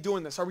we gonna be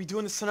doing this? Are we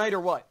doing this tonight or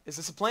what? Is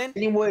this a plan?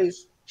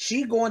 Anyways,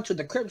 she going to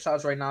the Crips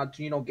house right now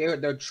to, get her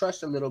their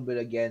trust a little bit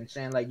again,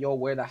 saying like, yo,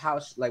 where the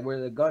house, like where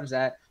the guns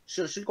at.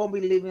 She's gonna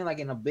be leaving like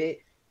in a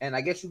bit, and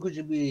I guess you could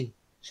just be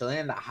chilling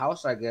in the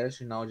house, I guess,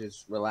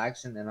 just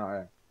relaxing in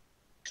our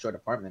short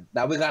apartment.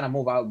 That we gotta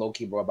move out low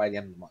key, bro, by the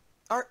end of the month.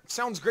 Alright,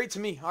 sounds great to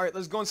me. Alright,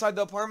 let's go inside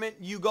the apartment.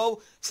 You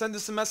go, send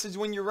us a message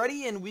when you're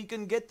ready, and we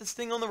can get this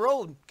thing on the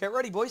road. Get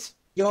ready, boys.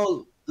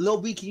 Yo,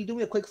 Lil B, can you do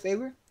me a quick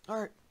favor?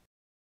 Alright.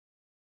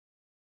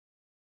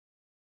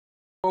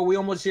 Bro, we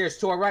almost here. It's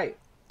to our right.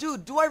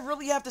 Dude, do I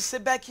really have to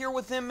sit back here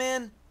with him,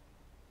 man?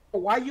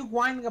 Why are you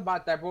whining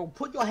about that, bro?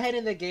 Put your head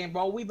in the game,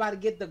 bro. We about to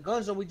get the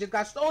guns that we just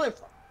got stolen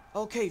from.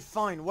 Okay,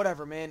 fine,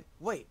 whatever, man.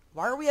 Wait,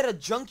 why are we at a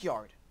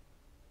junkyard?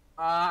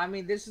 I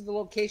mean, this is the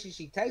location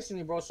she texted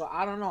me, bro, so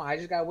I don't know. I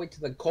just gotta wait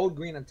till the code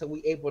green until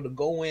we able to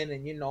go in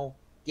and,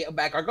 get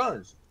back our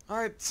guns.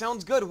 Alright,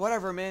 sounds good,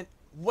 whatever, man.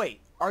 Wait,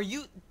 are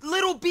you...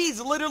 Little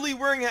B's literally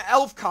wearing an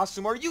elf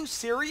costume. Are you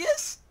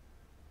serious?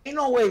 Ain't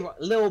no way,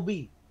 Lil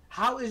B.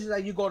 How is it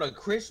that you go to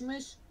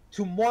Christmas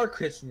to more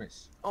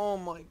Christmas? Oh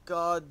my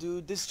god,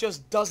 dude. This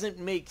just doesn't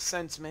make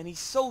sense, man. He's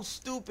so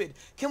stupid.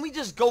 Can we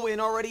just go in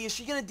already? Is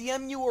she gonna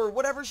DM you or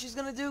whatever she's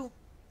gonna do?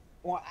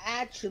 Well,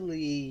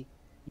 actually,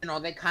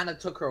 they kind of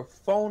took her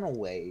phone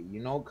away,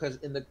 because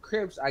in the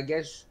Crips, I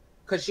guess,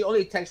 because she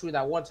only texted me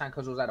that one time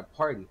because it was at a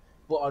party.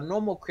 But a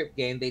normal Crip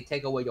game, they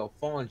take away your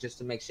phone just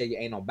to make sure you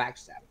ain't no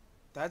backstabbing.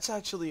 That's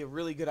actually a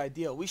really good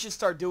idea. We should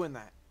start doing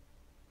that.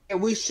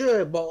 And we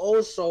should, but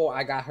also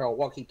I got her a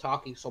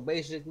walkie-talkie. So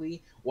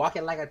basically,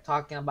 walking like a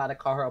talking, I'm about to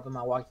call her up in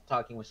my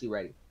walkie-talkie when she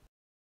ready.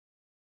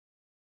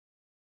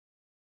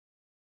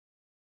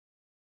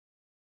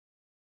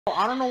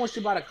 I don't know when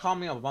she about to call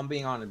me up, if I'm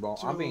being honest, bro.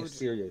 Dude, I'm being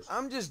serious.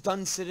 I'm just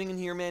done sitting in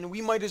here, man.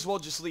 We might as well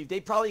just leave. They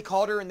probably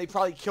called her and they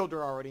probably killed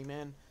her already,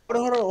 man.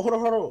 Hold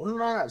on.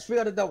 No. Speak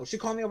of the devil. She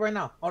called me up right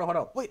now. Hold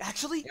on. Wait,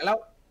 actually?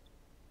 Hello?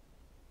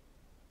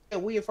 Yeah,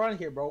 we in front of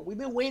here, bro. We've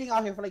been waiting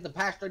out here for like the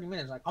past 30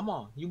 minutes. Like, come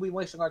on. You be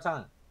wasting our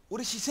time. What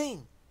is she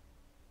saying?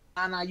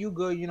 Nah, you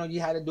good.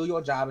 You had to do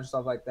your job and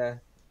stuff like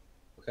that.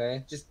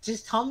 Okay?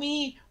 Just tell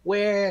me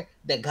where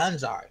the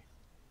guns are.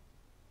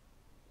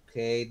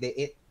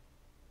 Okay?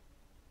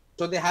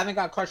 So they haven't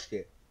got crushed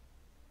yet.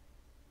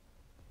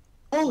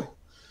 Oh!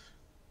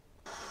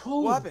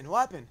 What happened?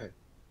 Okay.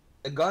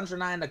 The guns are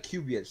not in the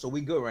cube yet, so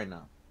we good right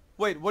now.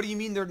 Wait, what do you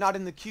mean they're not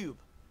in the cube?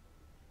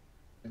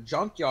 The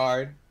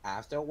junkyard,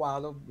 after a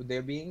while of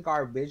they're being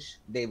garbage,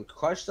 they would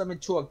crush them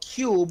into a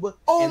cube.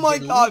 Oh and my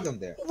then god! leave them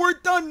there. We're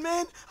done,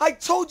 man! I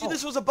told you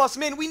this was a bust,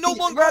 man! We no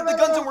longer have the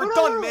guns and we're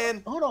done,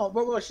 man! Hold on,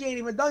 bro, she ain't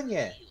even done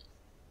yet.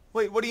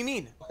 Wait, what do you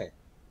mean?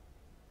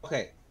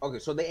 Okay,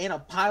 so they in a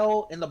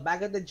pile in the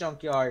back of the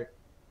junkyard,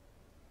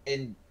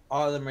 and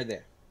all of them are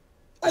there.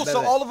 Oh, so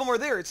all of them are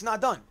there. It's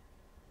not done.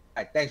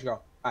 Alright, thanks,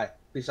 girl. Alright,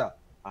 peace out.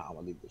 I'm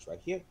gonna leave this right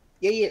here.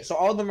 Yeah. So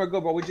all of them are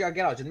good, bro. We just gotta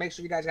get out. Just make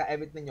sure you guys got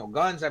everything, your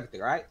guns,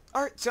 everything, alright?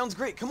 Alright, sounds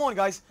great. Come on,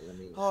 guys.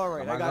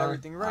 Alright, I got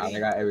everything ready. I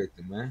got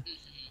everything, man.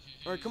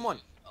 Alright, come on.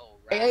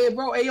 Hey,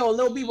 bro. Hey, yo,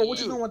 Lil B, what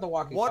you doing with the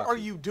walkie-talkie? What are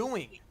you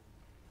doing?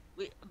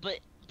 But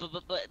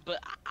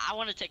I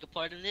want to take a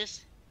part in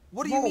this.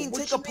 What do you mean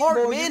take a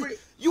part, man?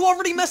 You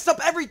already messed up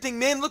everything,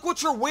 man. Look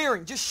what you're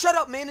wearing. Just shut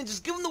up, man, and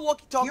just give him the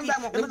walkie-talkie and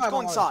let's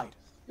go inside.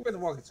 Give me the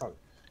walkie-talkie.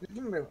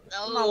 Give me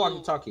my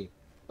walkie-talkie.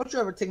 Don't you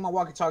ever take my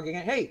walkie-talkie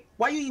again. Hey,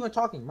 why are you even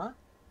talking, man?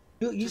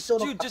 You still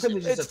don't...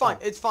 Dude, it's fine.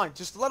 It's fine.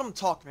 Just let him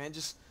talk, man.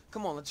 Just,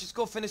 come on. Let's just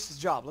go finish this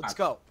job. Let's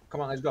go.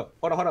 Come on, let's go.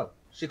 Hold on.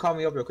 She called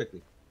me up real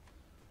quickly.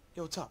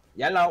 Yo, what's up?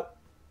 Yellow.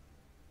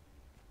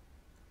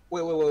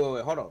 Wait.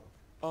 Hold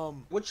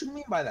on. What you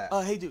mean by that?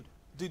 Hey,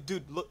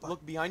 dude,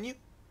 look behind you.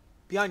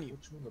 Behind you.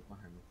 What you mean look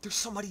behind me? There's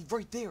somebody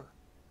right there.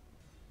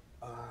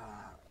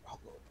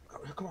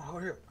 Come on,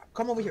 over here.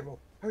 Come over here, bro.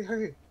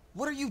 Hurry.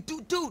 What are you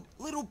dude?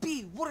 Little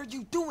B, what are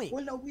you doing?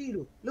 What Lil B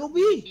do? Lil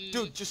B?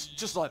 Dude,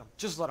 just let him.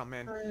 Just let him,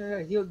 man.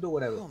 Yeah, he'll do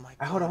whatever. Oh my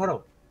god. Hold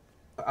on.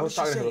 I was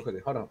talking to him real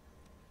quickly. Hold on.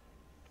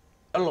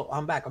 Hello,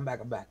 I'm back.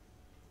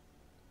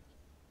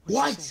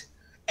 What?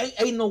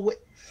 Ain't no way.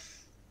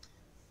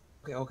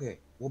 Okay.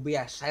 We'll be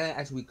as silent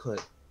as we could.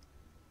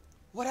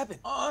 What happened?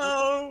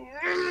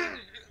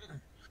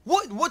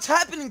 What's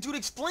happening, dude?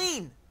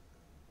 Explain.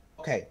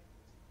 Okay.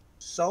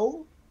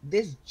 So,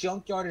 this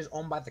junkyard is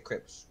owned by the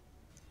Crips.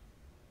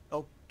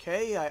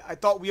 Okay, I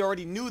thought we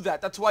already knew that.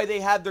 That's why they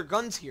had their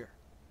guns here.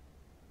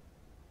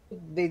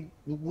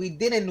 We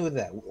didn't know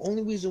that. The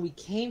only reason we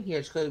came here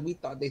is because we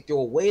thought they threw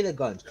away the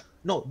guns.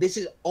 No, this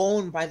is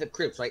owned by the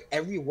Crips. Like,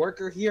 every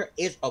worker here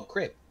is a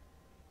Crip.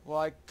 Well,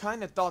 I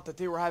kind of thought that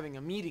they were having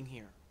a meeting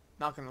here.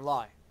 Not gonna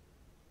lie.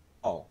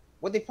 Oh,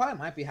 well, they probably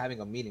might be having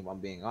a meeting, if I'm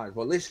being honest.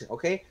 But listen,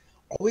 okay?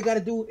 All we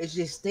gotta do is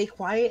just stay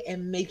quiet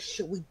and make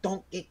sure we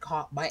don't get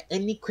caught by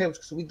any Crips.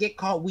 Because if we get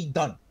caught, we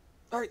done.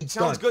 Alright,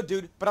 sounds good,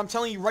 dude. But I'm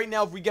telling you right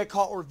now, if we get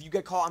caught or if you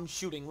get caught, I'm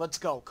shooting. Let's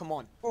go. Come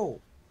on. Bro,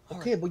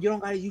 okay, but you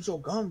don't gotta use your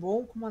gun,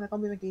 bro. Come on, I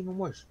can't be making it even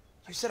worse.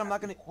 You said I'm not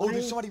gonna... Oh,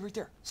 there's somebody right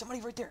there.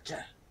 Somebody right there.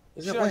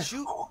 Should I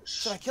shoot?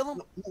 Should I kill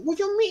him? What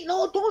do you mean?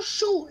 No, don't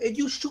shoot. If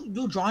you shoot,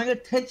 you're drawing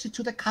attention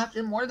to the cops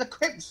and more of the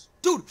Crips.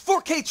 Dude,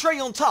 4K Trey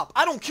on top.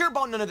 I don't care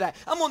about none of that.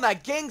 I'm on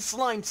that gang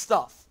slime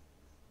stuff.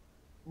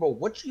 Bro,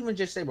 what you even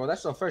just say, bro?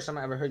 That's the first time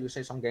I ever heard you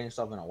say some gang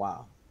stuff in a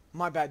while.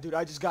 My bad, dude.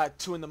 I just got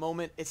two in the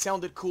moment. It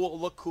sounded cool. It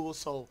looked cool.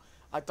 So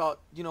I thought,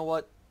 you know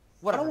what?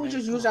 Whatever, Why don't we man.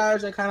 just use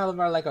ours as kind of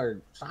like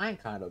our sign,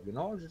 kind of, you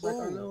know? Just like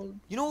our little...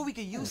 You know what we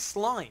could use?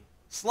 Slime.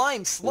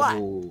 Slime slap.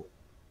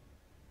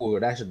 Ooh,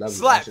 that's a W.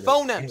 Slap.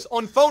 Phonemes.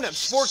 On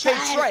Phonemes.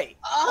 4K Trey.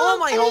 All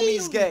my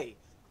homies gay.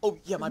 Oh,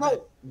 yeah, my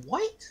bad.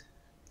 What?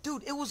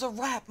 Dude, it was a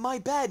rap. My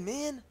bad,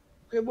 man.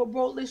 Okay, well,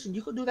 bro, listen.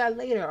 You can do that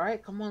later, all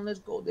right? Come on, let's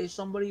go. There's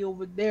somebody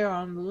over there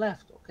on the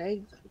left,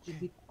 okay? Just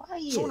be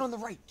quiet. Someone on the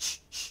right. Shh,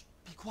 shh.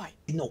 Be quiet.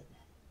 No.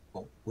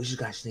 Bro, we just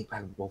gotta sneak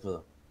back both of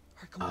them. All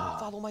right, come on.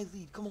 Follow my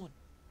lead. Come on.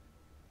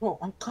 Bro,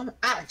 I'm coming.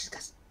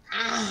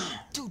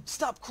 Dude,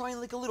 stop crying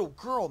like a little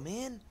girl,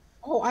 man.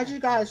 Oh, I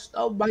just got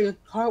stopped by your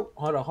car.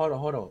 Hold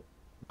on.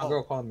 My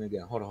girl called me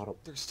again. Hold on.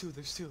 There's two.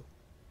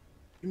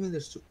 You mean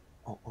there's two?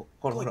 Oh,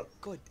 hold on.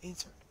 Go ahead,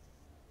 answer.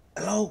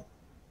 Hello?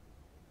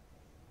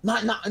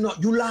 No,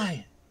 you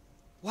lying.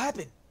 What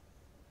happened?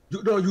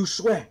 You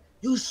swear.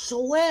 You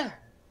swear.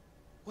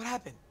 What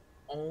happened?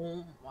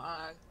 Oh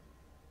my.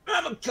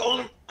 I'm gonna kill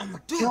him.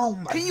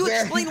 Dude, can you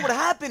explain what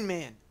happened,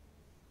 man?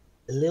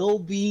 Lil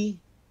B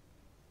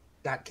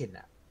got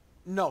kidnapped.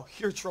 No,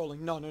 you're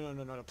trolling. No.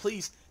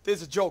 Please,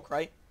 there's a joke,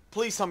 right?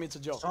 Please tell me it's a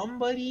joke.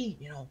 Somebody,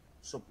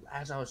 so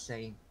as I was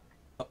saying,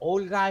 the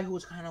old guy who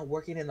was kind of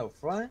working in the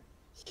front,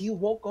 he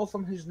woke up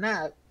from his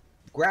nap,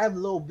 grabbed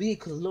Lil B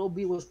because Lil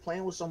B was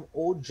playing with some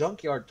old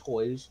junkyard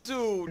toys.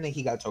 Dude. And then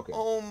he got taken.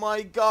 Oh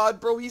my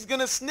god, bro. He's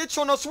gonna snitch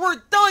on us.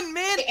 We're done,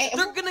 man.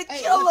 They're gonna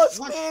kill us,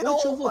 man.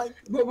 Oh my.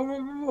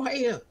 Bro,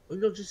 hey,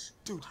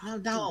 just dude,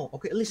 calm down.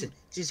 Okay, listen.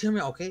 Just hear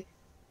me, okay?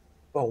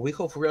 Bro, we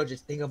could for real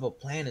just think of a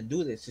plan to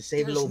do this to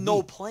save Lil B. There's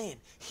no plan.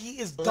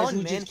 He is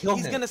done, man.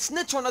 He's gonna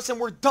snitch on us and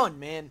we're done,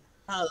 man.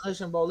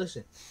 Listen, bro,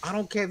 listen. I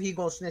don't care if he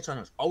gonna snitch on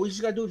us. All we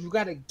just gotta do is you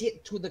gotta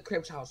get to the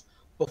Crib's house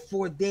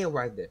before they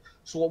arrive there.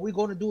 So what we're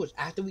gonna do is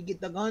after we get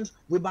the guns,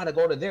 we're about to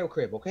go to their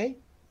crib, okay?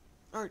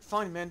 All right,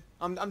 fine, man.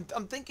 I'm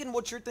thinking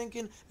what you're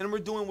thinking, and we're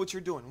doing what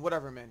you're doing.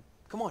 Whatever, man.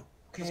 Come on.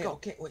 Okay, let's go.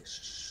 Okay, wait.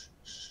 Shh.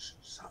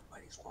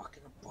 Somebody's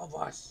walking above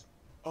us.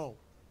 Oh,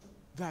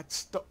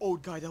 that's the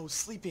old guy that was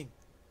sleeping.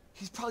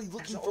 He's probably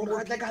looking for more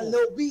people. That got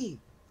Lil B.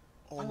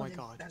 Oh my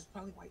god. That's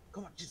probably why.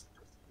 Come on, just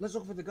let's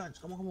look for the guns.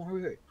 Come on,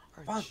 hurry.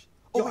 Right.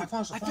 I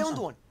found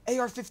one.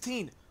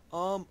 AR-15.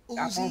 Uzi.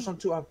 I found some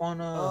too. I found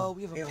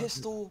we have a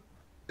pistol.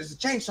 There's a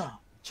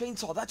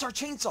chainsaw. That's our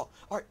chainsaw.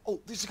 All right.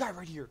 Oh, there's a guy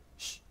right here.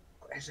 Shh.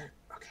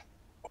 Okay.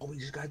 All we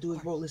just gotta do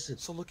is, bro, listen.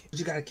 So look. We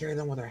just gotta carry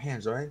them with our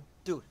hands, all right?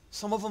 Dude,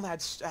 some of them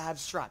have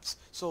straps.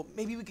 So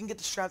maybe we can get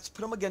the straps,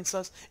 put them against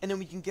us, and then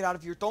we can get out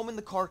of here, throw them in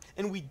the car,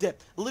 and we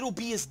dip. Little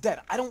B is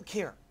dead. I don't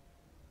care.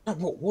 No,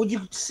 bro, what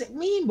you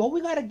mean, bro? We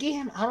gotta get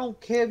him. I don't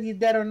care if you're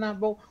dead or not,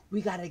 bro. We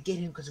gotta get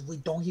him, because if we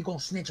don't, he gonna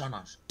snitch on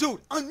us.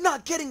 Dude, I'm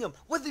not getting him.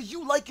 Whether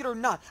you like it or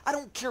not. I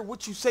don't care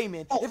what you say,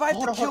 man. If I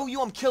have to kill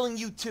you, I'm killing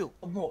you too.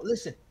 Bro,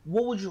 listen.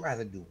 What would you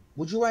rather do?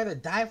 Would you rather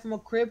die from a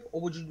crib, or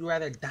would you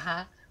rather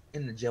die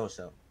in the jail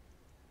cell?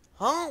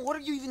 Huh? What are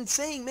you even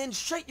saying, man?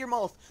 Shut your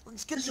mouth.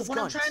 Let's get these guns. What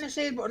I'm trying to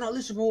say, bro. No,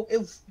 listen, bro.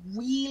 If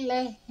we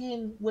let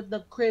him with the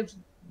cribs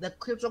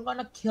are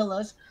gonna kill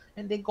us,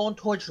 and they're gonna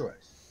torture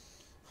us.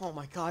 Oh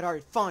my god,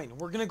 alright, fine.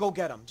 We're gonna go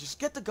get them. Just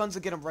get the guns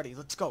and get them ready.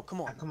 Let's go, come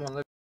on. Come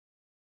on,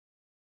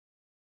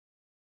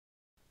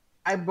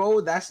 Alright, bro,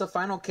 that's the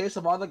final case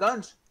of all the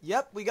guns.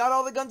 Yep, we got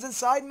all the guns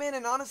inside, man,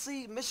 and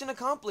honestly, mission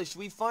accomplished.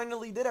 We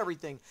finally did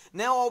everything.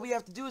 Now all we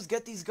have to do is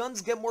get these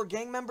guns, get more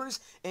gang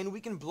members, and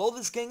we can blow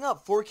this gang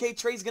up. 4K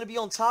Trey's gonna be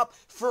on top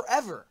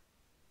forever.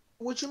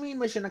 What you mean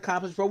mission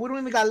accomplished, bro? We don't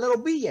even got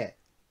Little B yet.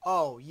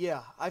 Oh,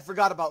 yeah, I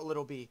forgot about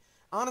Little B.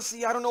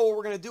 Honestly, I don't know what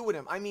we're going to do with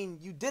him. I mean,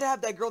 you did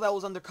have that girl that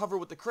was undercover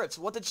with the Crips.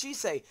 What did she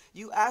say?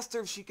 You asked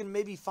her if she can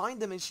maybe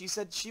find him, and she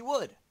said she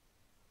would.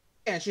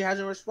 Yeah, and she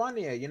hasn't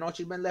responded yet. You know,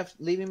 she's been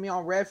leaving me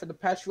on red for the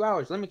past few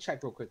hours. Let me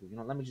check real quickly.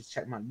 Let me just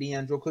check my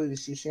DMs real quickly to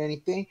see if she said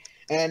anything.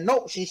 And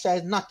nope, she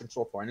says nothing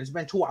so far. And it's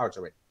been 2 hours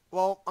already.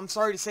 Well, I'm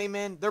sorry to say,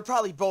 man, they're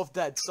probably both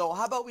dead. So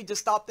how about we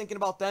just stop thinking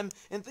about them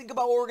and think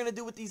about what we're going to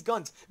do with these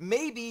guns?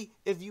 Maybe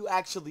if you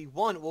actually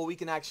want, what we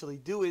can actually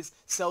do is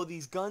sell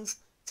these guns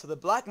to the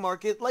black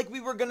market like we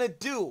were gonna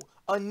do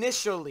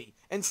initially,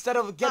 instead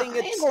of getting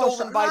it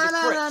stolen by the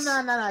Crips.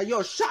 No.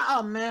 Yo, shut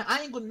up, man.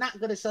 I ain't not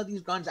gonna sell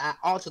these guns at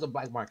all to the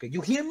black market. You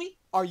hear me?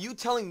 Are you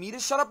telling me to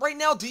shut up right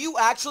now? Do you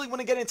actually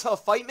want to get into a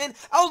fight, man?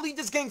 I'll leave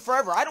this gang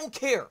forever. I don't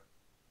care.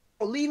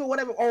 Oh, leave it,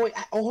 whatever. Oh, wait.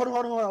 Hold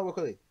on real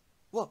quickly.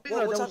 What?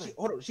 What's happening?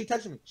 Hold on. She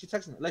texted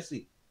me. Let's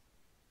see.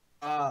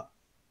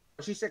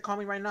 She said call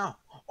me right now.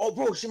 Oh,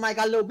 bro, she might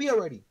got Lil B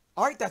already.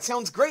 All right, that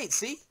sounds great.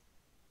 See?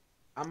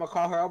 I'm gonna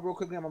call her up real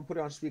quickly. I'm gonna put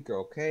it on speaker,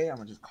 okay? I'm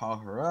gonna just call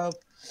her up.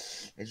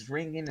 It's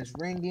ringing.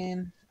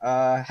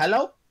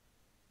 Hello?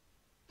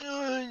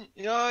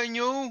 Yeah, I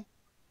know.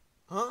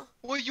 Huh?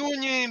 What's your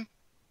name?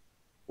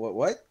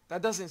 What?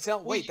 That doesn't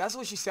sound... Wait, that's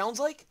what she sounds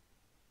like?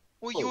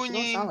 What's Oh, your she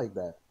name? don't sound like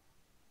that.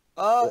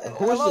 Who is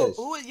hello? this?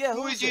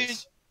 Who is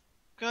this?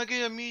 Can I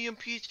get a medium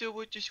pizza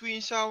with the sweet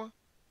and sour?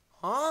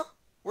 Huh?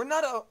 We're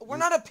not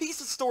a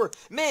pizza store.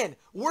 Man,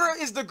 where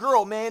is the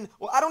girl, man?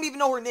 Well, I don't even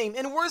know her name.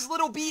 And where's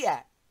Little B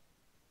at?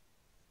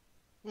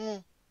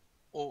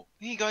 Oh,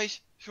 hey guys.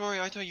 Sorry,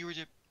 I thought you were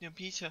the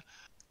pizza.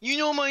 You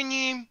know my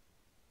name?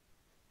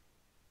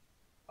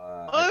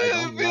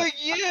 I'm Big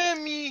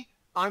Yummy.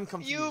 I'm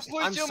confused.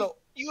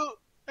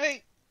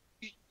 Hey,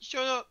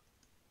 shut up.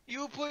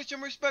 You put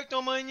some respect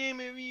on my name.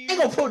 Ain't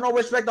gonna put no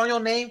respect on your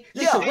name.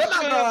 Yeah. Listen, where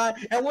my girl at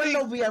and where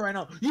Lil B at right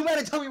now? You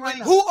better tell me right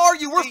now. Who are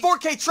you? We're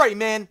 4K Trey,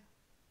 man.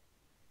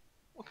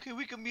 Okay,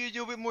 we can be a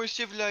little bit more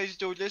civilized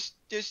though. Let's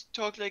just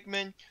talk like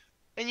men.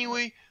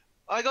 Anyway,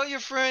 I got your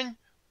friend,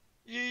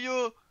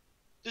 the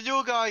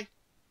little guy.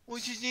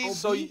 What's his name?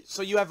 So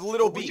you have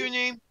Little B. What's your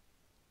name?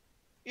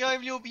 Yeah, I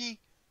have Little B.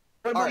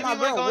 Where my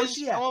girl? Where's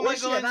she at?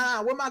 Where's she at?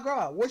 Nah, where my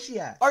girl? Where's she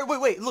at? All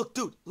right, wait. Look,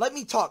 dude. Let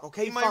me talk,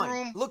 okay? In my Fine.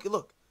 room.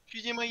 Look.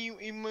 She's in my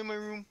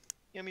room.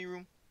 Yeah, my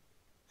room.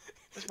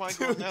 That's my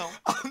girl Dude, now.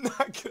 I'm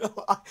not gonna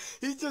lie.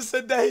 He just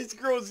said that his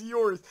girl's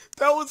yours.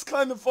 That was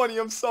kind of funny.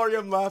 I'm sorry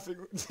I'm laughing.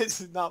 This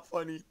is not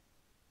funny.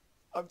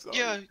 I'm sorry.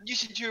 Yeah,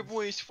 listen to your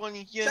boy. It's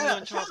funny. Yeah, Shut me up,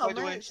 on top, shut up, by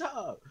the way. man. Shut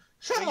up.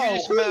 Shut You're up.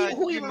 just mad.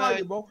 Who You're even are mad.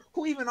 you, bro?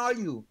 Who even are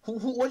you?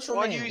 What's your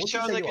Why name? do you What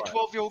sound say like you a are?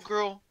 12-year-old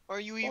girl?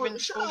 Are you even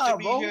shut supposed up, to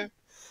be bro. here?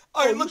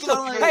 All right, Oh, look. you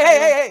sound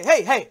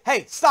like-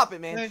 Hey, stop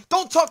it, man. Hey.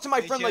 Don't talk to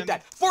my Hey, friend like Jimmy.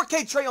 that.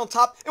 4K Trey on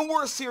top, and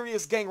we're a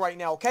serious gang right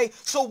now, okay?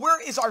 So where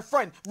is our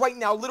friend right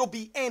now, Little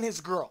B and his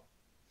girl?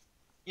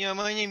 Yeah,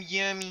 my name's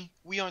Yami.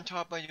 We on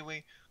top, by the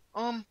way.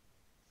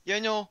 Yeah,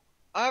 no.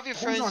 I have your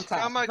Who's friends. on top?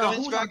 Got my No, guns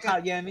who's on back.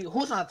 top, Yami?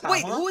 Who's on top?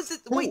 Wait, huh? who is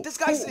it? Who? Wait, this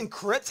guy's Who? in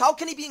Crips? How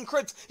can he be in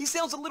Crips? He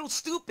sounds a little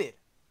stupid.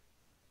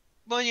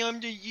 Buddy, I'm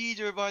the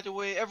leader, by the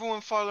way.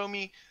 Everyone follow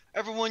me.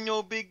 Everyone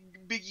know Big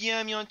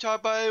Yami on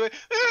top, by the way.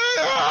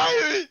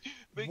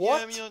 Big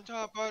What? Yami on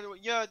top, by the way.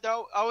 Yeah,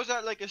 I was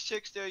at like a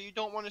 6 there. You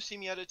don't want to see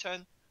me at a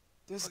 10.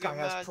 This Okay, guy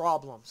has mad.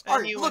 problems. All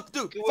right, Anyway, look,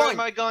 dude, where's fine.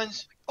 my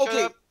guns? Shut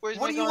Okay, up. Where's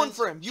what my do you want guns?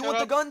 for him? You Shut want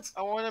the up. guns?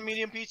 I want a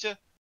medium pizza.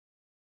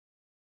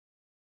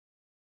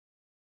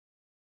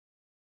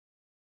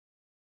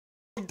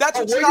 That's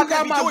what Oh, you're where not you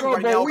gonna be got my doing girl,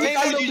 right bro? now, Where okay? you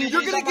got Little B?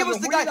 You're gonna Where give us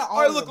the you guy. got All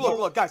right, all look,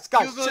 of them? guys, You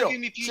gonna chill, give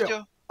me chill.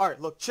 pizza? All right,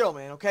 look, chill,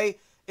 man, okay?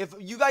 If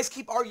you guys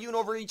keep arguing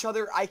over each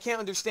other, I can't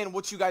understand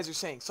what you guys are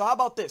saying. So how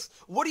about this?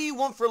 What do you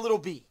want for Little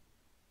B?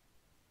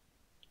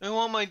 I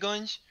want my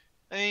guns.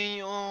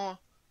 And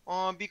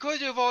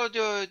because of all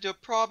the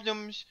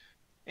problems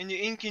and the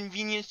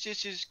inconvenience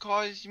this has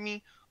caused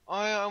me,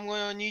 I'm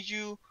gonna need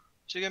you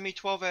to get me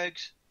 12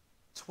 eggs.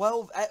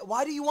 12 eggs?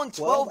 Why do you want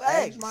 12 12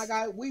 eggs? my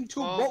guy. We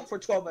too 12. broke for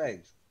 12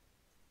 eggs.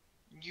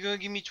 You're gonna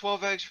give me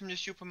 12 eggs from the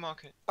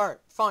supermarket. All right,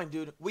 fine,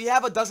 dude. We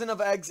have a dozen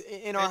of eggs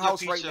in our And the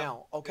house right pizza.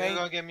 now, You're okay?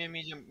 gonna get me a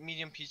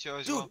medium pizza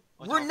as Dude, well.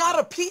 on we're top not of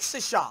a that.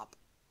 pizza shop.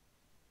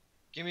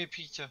 Give me a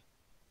pizza.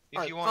 If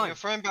Alright, you want fine, your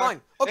friend back.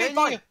 fine. Okay, Hey,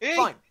 fine, hey,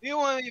 fine. You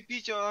want a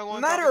pizza? I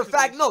want Matter of barbecue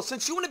fact, base. no.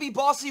 Since you want to be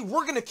bossy,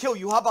 we're going to kill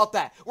you. How about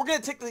that? We're going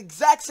to take the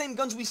exact same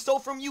guns we stole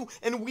from you,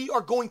 and we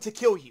are going to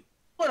kill you.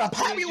 What a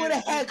pop you You- in the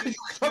head because you-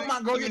 you took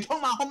my girl, you- you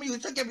took my homie, you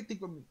took everything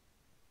from me.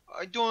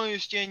 I don't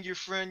understand your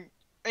friend.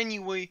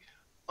 Anyway,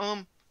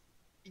 do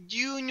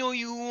you know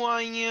who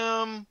I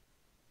am?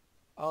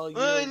 Oh,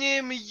 My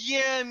name is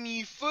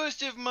Yami,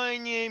 first of my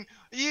name,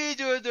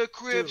 leader of the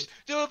Crips,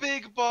 the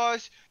big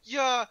boss.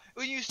 Yeah,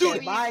 when you see Dude,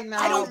 me, bye now.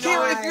 I don't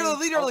care if you're the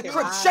leader of the Okay,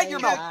 Crips. Shut your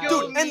bye, mouth. bye.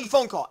 Dude, end the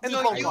phone call. End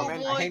the No, phone you call,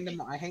 man. want- I hang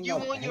them. I hang you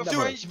up. want I your hang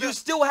up. friends- You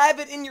still have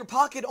it in your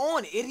pocket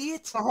on,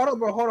 idiot. Hold up,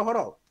 bro.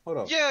 Hold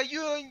up. Yeah,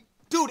 you.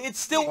 Dude, it's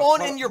still Hold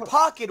on on, in your hold on.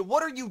 pocket.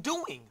 What are you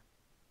doing?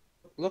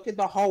 Look at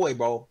the hallway,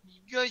 bro.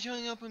 You guys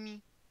hung up on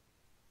me.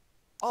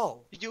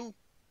 Oh, You.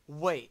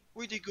 wait.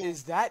 Where'd they go?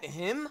 Is that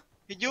him?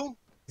 You.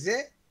 Is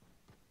it?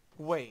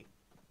 Wait.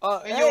 Hey,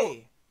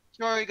 Hey.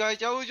 Sorry,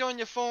 guys. I was on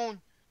the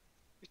phone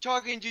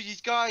talking to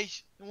these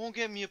guys. They won't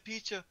get me a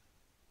pizza.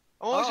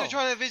 I'm also Oh.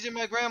 trying to visit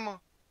my grandma.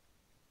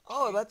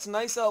 Oh, that's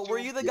nice. Were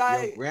you the Your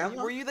guy?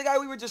 grandma? Were you the guy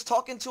we were just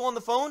talking to on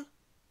the phone?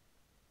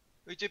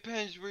 It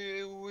depends. Were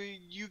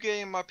you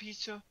getting my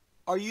pizza?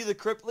 Are you the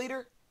Crip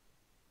leader?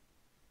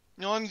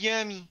 No, I'm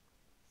Yami.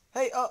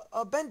 Hey,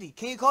 Bendy,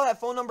 can you call that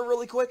phone number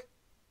really quick?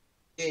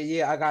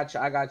 Yeah, I got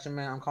you,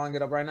 man. I'm calling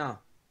it up right now.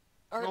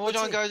 All right, Hold let's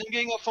on, see. guys. I'm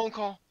getting a phone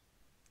call.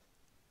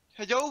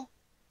 Hello?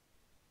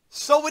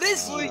 So it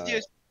is Who is you.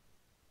 this?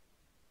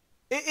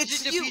 It's Is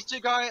this the you. pizza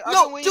guy? I've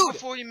No, been waiting dude. for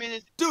 40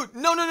 minutes. Dude,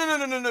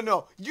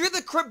 no. You're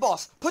the Crip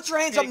boss. Put your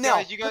hands Hey, up now.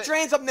 guys, you Put got- your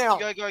hands up now.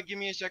 You gotta give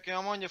me a second.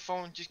 I'm on your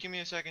phone. Just give me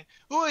a second.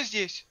 Who is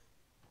this?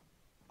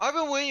 I've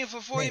been waiting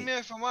for 40 Hey.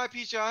 minutes for my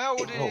pizza. I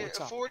ordered bro, it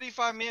what's up?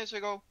 45 minutes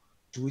ago.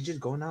 Should we just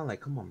go now?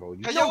 Like, come on, bro.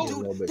 You Hello? No, a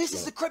little dude, bit this is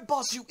slow. the Crip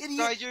boss, you idiot.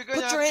 Guys, you're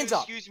gonna Put your have hands to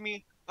up. excuse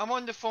me. I'm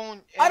on the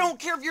phone. I and don't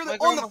care if you're my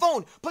on the grandma-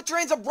 phone. Put your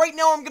hands up right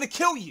now. I'm gonna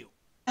kill you.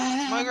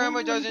 My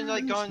grandma doesn't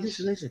like guns.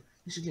 Listen.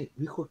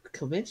 We could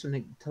convince him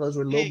to tell us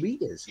where Hey, Lil B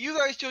is. You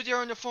guys still there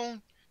on the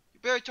phone? You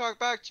better talk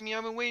back to me.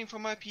 I've been waiting for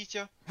my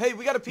pizza. Hey,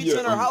 we got a pizza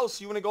Yeah, in our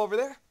house. You wanna go over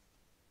there?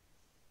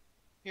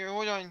 Here,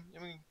 hold on.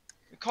 Let me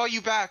call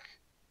you back.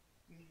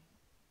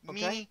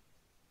 Okay. Me?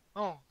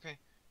 Oh, okay.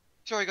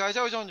 Sorry, guys,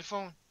 I was on the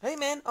phone. Hey,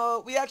 man,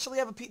 we actually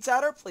have a pizza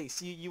at our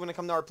place. You want to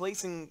come to our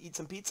place and eat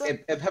some pizza?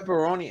 A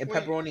pepperoni, Wait.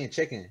 pepperoni and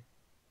chicken.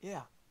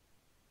 Yeah.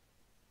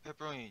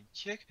 Pepperoni and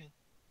chicken.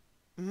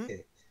 Mm-hmm. Yeah.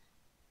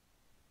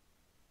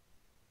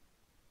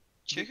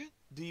 Chicken?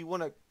 Do you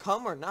want to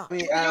come or not? I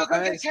mean, You look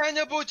like a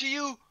cannibal to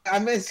you. I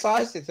meant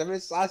sausage. I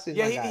meant sausage.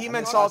 Yeah, my guy. he I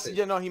meant sausage.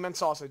 Yeah, no, he meant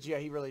sausage. Yeah,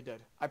 he really did.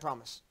 I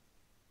promise.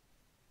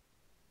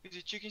 Is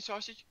it chicken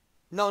sausage?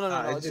 No,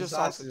 Nah, it's just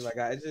sausage. my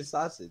guy. It's just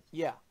sausage.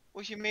 Yeah,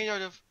 What's it made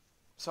out of?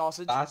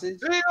 sausage. Sausage?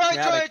 Hey, you made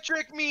out trying of- to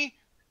trick me?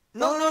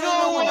 No, no,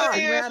 It's I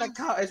made am. out of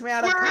cow. It's made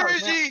out of cow. Where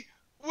It's is made- he?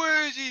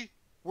 Where is he?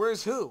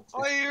 Where's who?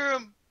 I hear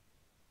him.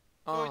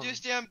 Oh, Um, this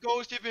damn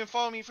ghost has been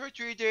following me for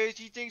 3 days.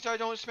 He thinks I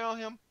don't smell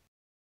him.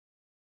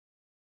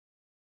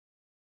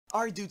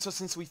 Alright, dude, so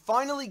since we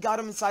finally got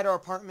him inside our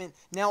apartment,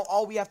 now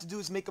all we have to do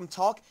is make him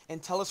talk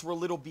and tell us where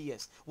Little B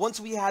is. Once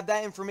we have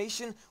that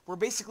information, we're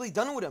basically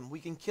done with him. We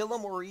can kill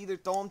him or either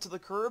throw him to the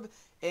curb,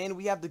 and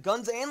we have the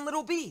guns and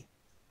Little B.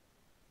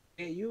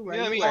 Yeah, you right.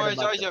 Yeah, You me right wants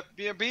about a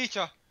that.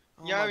 pizza.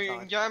 Oh my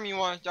god. Yummy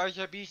wants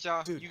a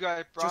pizza. Dude, You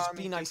got Just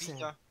be nice to him.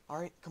 pizza.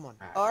 Alright, come on.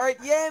 Alright. Alright,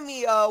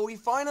 Yami, we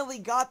finally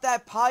got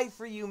that pie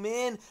for you,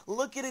 man.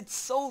 Look at it,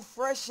 so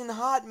fresh and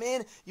hot,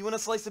 man. You want a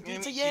slice of Let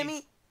pizza, me see.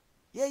 Yami?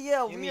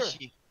 Yeah, over Let me here.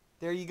 see.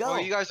 There you go. Oh,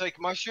 you guys like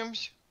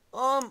mushrooms?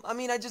 I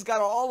mean, I just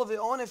got all of it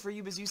on it for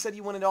you because you said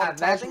you wanted all the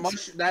That's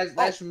toppings.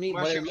 that's meat,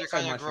 but it Mushrooms are looks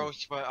like kind of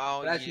mushrooms. gross, but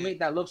I'll That's eat it. meat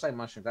that looks like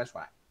mushrooms. That's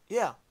why.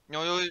 Yeah,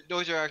 No,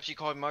 those are actually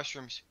called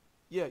mushrooms.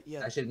 yeah.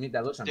 That shit meat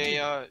that looks like They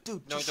mushrooms.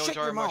 Dude, no, just those shut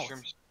your are mouth.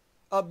 mushrooms.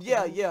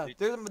 Yeah.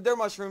 They're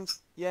mushrooms.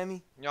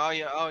 Yami. No,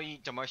 yeah, I'll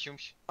eat the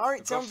mushrooms. Alright,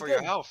 Good sounds for good.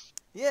 your health.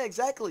 Yeah,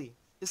 exactly.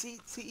 Just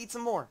eat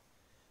some more.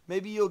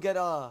 Maybe you'll get,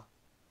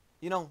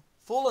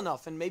 full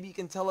enough, and maybe you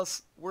can tell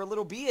us where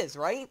Little B is,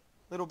 right?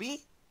 Little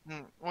B?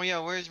 Oh yeah,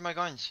 where's my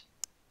guns?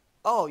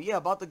 Oh, yeah,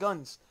 about the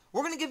guns.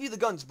 We're gonna give you the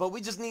guns, but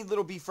we just need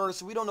Little B first,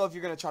 so we don't know if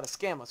you're gonna try to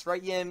scam us,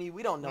 right, Yami?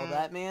 We don't know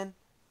that, man.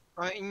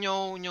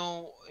 No,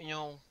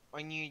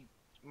 I need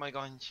my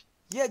guns.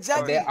 Yeah,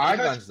 exactly. They are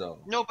Because- guns though.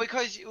 No,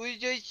 because we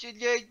just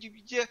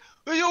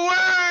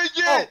where is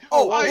it?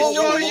 Oh, I whoa,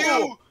 saw whoa, you.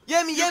 whoa.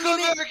 Yami, You come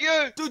Yami. back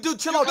here. Dude,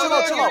 chill You out, come chill out,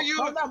 back chill here, out. you.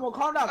 Calm down, bro.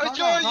 Calm down. I Calm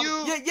saw down. you.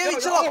 Yeah, Yo,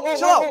 Yami, chill whoa, out, whoa,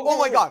 chill whoa, out. whoa, Oh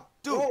my whoa. god,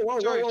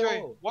 dude.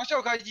 Sorry. Watch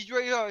out, guys. He's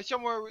right here.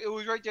 Somewhere. It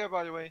was right there,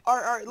 by the way.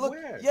 Alright, look,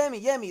 Where?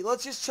 Yami,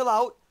 let's just chill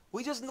out.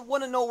 We just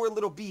want to know where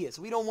Little B is.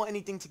 We don't want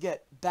anything to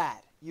get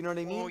bad. You know what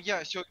I mean? Oh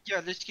yeah. So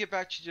yeah, let's get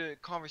back to the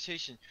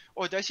conversation.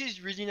 Oh, this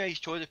is really nice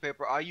toilet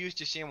paper. I use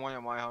the same one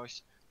at my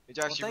house. It's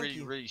actually thank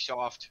you. really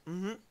soft.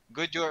 Mm-hmm.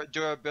 Good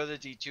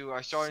durability too.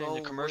 I saw it in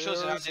the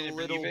commercials and I didn't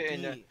believe it.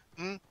 And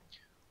B?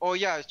 oh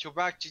yeah, so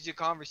back to the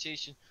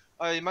conversation.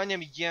 My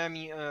name is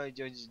Yami.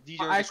 These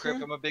are the Ice crib.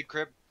 cream? I'm a big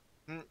crib.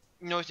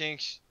 No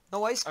thanks.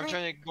 No ice I'm cream?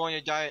 trying to go on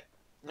a diet.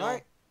 No.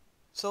 Alright.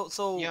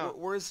 So Yeah.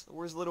 where's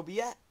Little B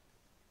at?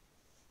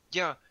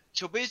 Yeah.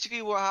 So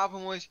basically, what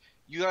happened was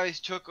you guys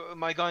took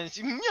my guns.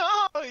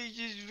 No, it's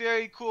just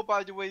very cool.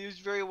 By the way, it was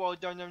very well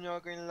done. I'm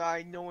not gonna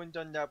lie. No one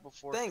done that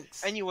before.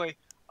 Thanks. Anyway,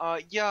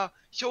 yeah.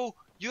 So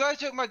you guys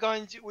took my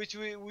guns, which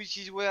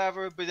is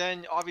whatever. But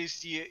then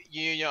obviously,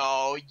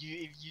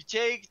 if you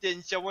take,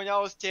 then someone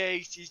else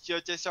takes. It's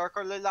just a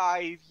circle of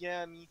life.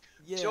 Yeah, me.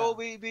 Yeah. So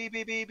beep beep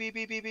beep beep beep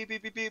beep beep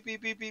beep beep beep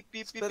beep beep beep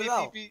beep Spit it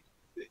out. beep.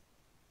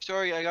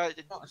 Sorry, I got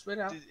No, spit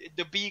it out.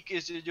 the beak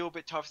is a little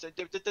bit tough. Yeah,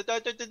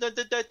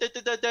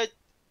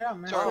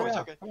 man. Sorry, Spit one it out.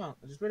 second. Come on,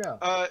 just spit it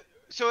out.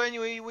 So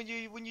anyway, when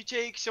you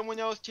take, someone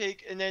else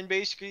take, and then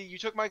basically you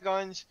took my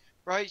guns,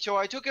 right? So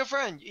I took a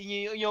friend. And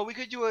you know, we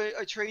could do a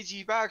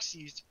tradesies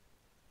backsies.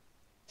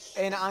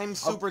 And I'm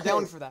super Okay.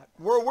 down for that.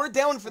 We're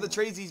down for the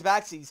tradesies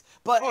backsies.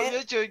 But Oh, and-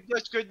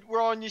 that's good.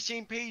 We're on the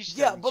same page.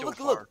 yeah, then, but so look.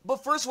 far.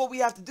 But first, what we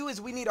have to do is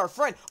we need our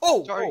friend.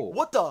 Oh, Sorry.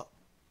 what the?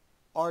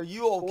 Are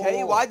you okay?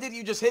 Whoa. Why did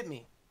you just hit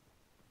me?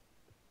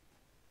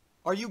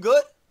 Are you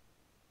good?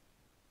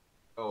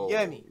 Oh.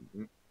 Yami.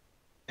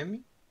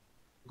 Yami?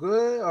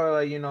 Good or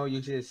like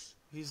you just.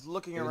 He's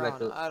looking He's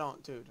around. like I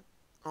don't, dude.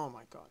 Oh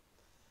my god.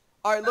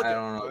 All right, look. I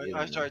don't know.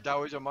 I'm sorry, that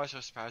was a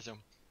muscle spasm.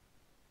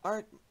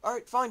 All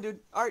right, fine, dude.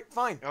 All right,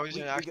 fine. That was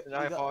We- an we accident. got-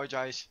 I we got-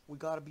 apologize. We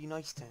gotta be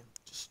nice to him.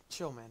 Just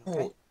chill, man. Okay.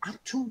 Oh, I'm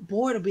too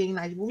bored of being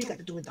nice. What we got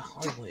to do with the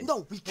hard way?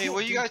 No, we can't. Hey, what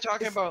are you dude. guys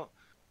talking If- about?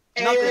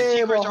 Hey, Nothing.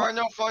 Secrets bro. are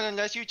no fun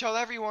unless you tell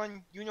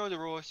everyone. You know the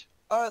rules.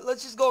 All right,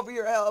 let's just go over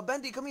here.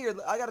 Bendy, come here.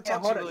 I gotta Yeah,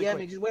 talk to hold you on. really Yeah, quick.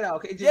 man, just wait out.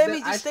 Okay. Yeah, the me,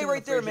 ice just stay cream in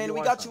right the there, fridge if man. you We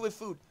want got some. you with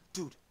food.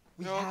 Dude,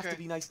 we Oh, have to okay.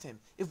 be nice to him.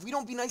 If we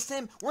don't be nice to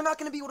him, we're not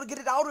gonna be able to get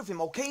it out of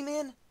him, okay,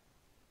 man?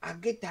 I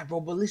get that,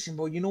 bro. But listen,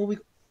 bro. You know we.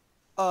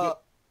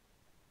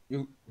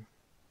 You.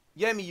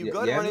 Yami, you Yeah,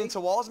 good running Yami? into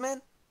walls,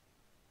 man?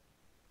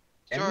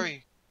 Yami?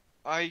 Sorry,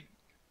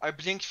 I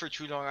blinked for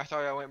too long. I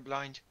thought I went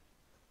blind.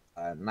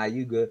 Nah,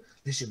 you good.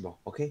 Listen, bro.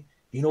 Okay.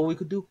 You know what we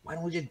could do? Why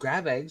don't we just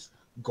grab eggs,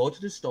 go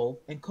to the stove,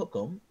 and cook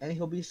them, and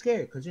he'll be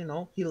scared because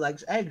he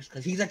likes eggs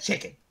because he's a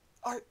chicken.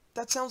 All right,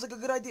 that sounds like a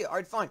good idea. All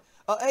right, fine.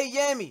 Hey,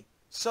 Yami.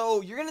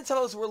 So you're gonna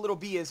tell us where Little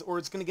B is, or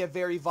it's gonna get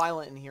very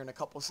violent in here in a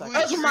couple seconds.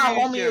 Tell us where my tree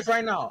is homie there? is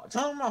right now.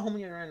 Tell him my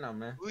homie is right now,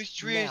 man. Whose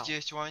tree Now. is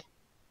this one?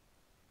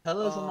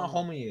 Tell us where my Um,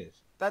 homie is.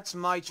 That's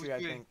my tree, I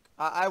Okay. think.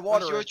 I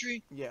water your it.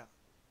 tree? Yeah.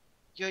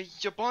 Yeah,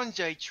 it's a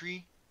bonsai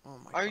tree. Oh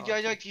my I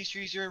god. like these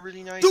trees. They're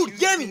really nice. Dude, You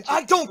Yemi, can I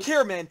take don't photos.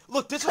 care, man.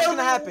 Look, this is what's Tell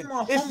gonna me happen.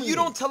 my If homie. you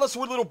don't tell us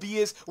where little B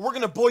is, we're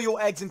gonna boil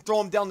your eggs and throw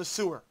them down the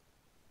sewer.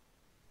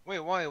 Wait,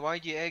 why? Why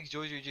the eggs?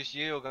 Those are just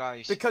little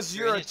guys. Because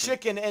They're you're a innocent.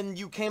 chicken and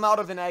you came out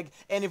of an egg,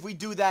 and if we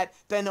do that,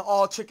 then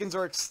all chickens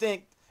are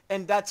extinct,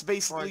 and that's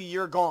basically Right.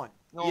 you're gone.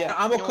 No, Yeah.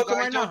 I'm gonna no, cook him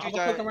guys, right now. don't I'm do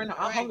gonna cook that. him right now.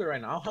 I'm Hey, hungry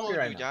right now. I'm hungry don't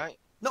right do now. that.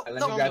 No, Let me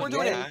no, grab we're the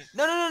doing it. eggs.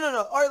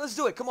 No. All right, let's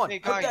do it. Come on, Hey,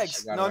 put the guys.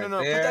 eggs. I got No, it no,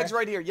 right put the there. eggs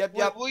right here. Yep.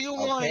 What do you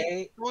want?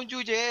 Okay. Don't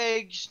do the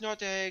eggs, not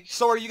the eggs.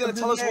 So are you gonna Put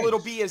tell the us what little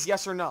eggs. B is?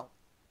 Yes or no?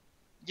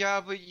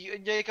 Yeah, but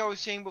like I was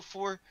saying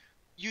before,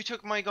 you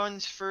took my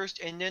guns first,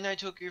 and then I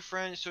took your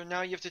friend. So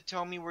now you have to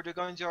tell me where the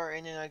guns are,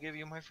 and then I give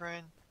you my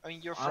friend. I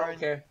mean, your I don't friend.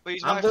 care. But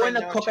he's I'm my going friend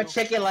to now cook a too.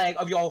 chicken leg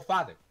of your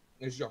father.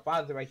 It's your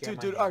father right here. in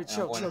Dude, my all hand, right,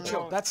 and I'm chill, going to chill.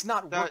 cook it. That's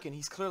not that- working.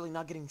 He's clearly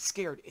not getting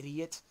scared,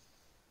 idiot.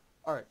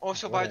 All right.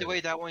 Also, by the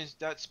Whatever. way,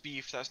 that's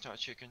beef. That's not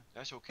chicken.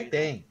 That's okay. though.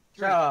 Dang.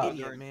 You're Shut an up.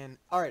 idiot, Learn. man.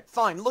 All right,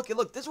 fine. Look.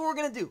 This is what we're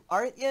gonna do. All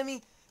right,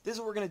 Yemi. This is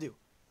what we're gonna do.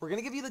 We're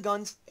gonna give you the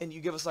guns, and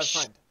you give us our Shh.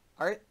 friend.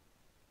 All right.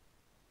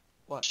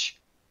 What? Shh.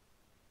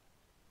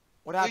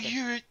 What I happened?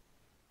 hear it.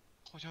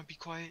 Hold on, be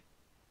quiet.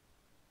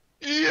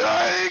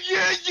 Yeah,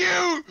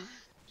 you.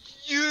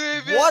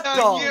 What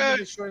the- You're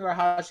destroying our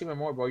house even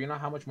more, bro. You know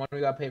how much money we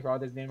gotta pay for all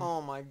this damage?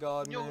 Oh my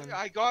God, No, man.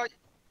 I got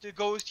the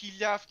ghost. He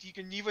left. You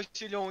can leave us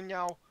alone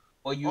now.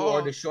 Well, you Oh.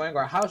 are destroying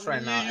our house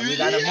right now, and we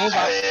gotta move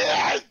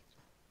out.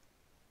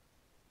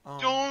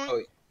 Don't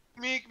Oh.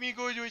 make me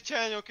go to a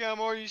 10, okay? I'm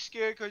already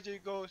scared because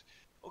it goes.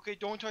 Okay,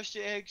 don't touch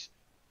the eggs.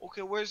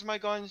 Okay, where's my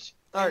guns?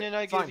 All And right, then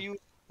I fine. give you.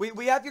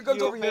 We have your guns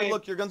You over here. babe.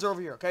 Look, your guns are over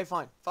here. Okay,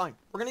 fine.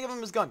 We're gonna give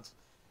him his guns.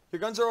 Your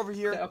guns are over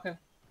here. Okay.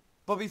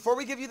 But before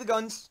we give you the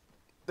guns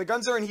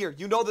are in here.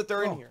 You know that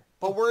they're in Oh. here.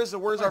 But where's our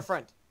Fine.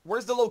 friend?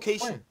 Where's the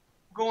location? Fine.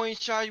 Go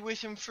inside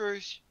with him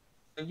first.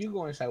 And you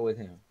go inside with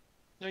him.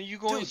 No, you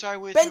go Dude, inside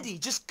with him. Bendy,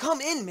 just come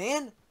in,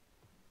 man.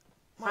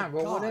 My Fine,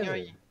 bro, God. whatever.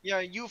 Yeah,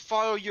 you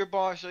follow your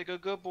boss like a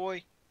good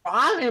boy.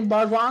 I'm him,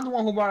 boss. Well, I'm the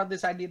one who brought up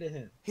this idea to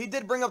him. He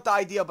did bring up the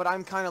idea, but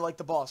I'm kind of like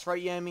the boss,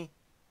 right, Yami?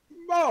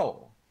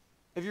 Bro.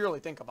 If you really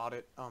think about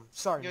it.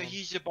 Sorry, Yeah, man.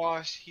 he's the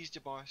boss. He's the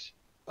boss.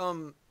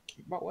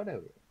 But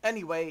whatever.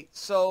 Anyway,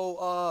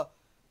 so,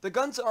 the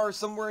guns are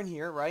somewhere in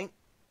here, right?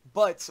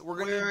 But we're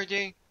gonna... Where are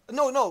they?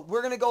 No,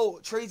 we're gonna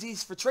go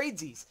tradesies for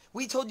tradesies.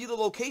 We told you the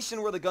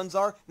location where the guns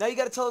are. Now you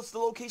gotta tell us the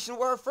location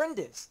where our friend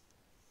is.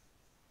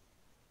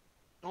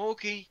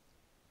 Okay.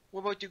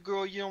 What about the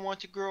girl? You don't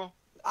want the girl?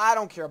 I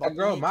don't care about That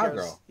girl, he my cares.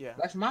 girl. Yeah.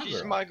 That's my She's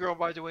girl. my girl,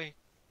 by the way.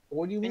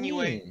 What do you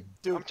Anyway. mean?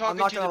 Dude, I'm talking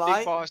not to gonna the lie.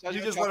 big boss.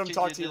 You just let him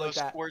talk to you like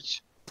that.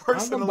 Sports. I'm the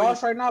Personally.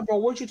 boss right now, bro.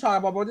 What you talking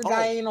about, bro? This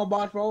guy Oh. ain't no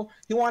boss, bro.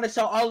 He wanted to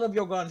sell all of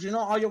your guns. You know,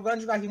 all your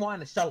guns you got, he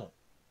wanted to sell them.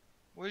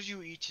 What did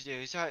you eat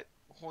today? Is that...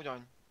 Hold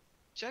on.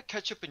 Is that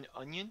ketchup and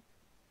onion?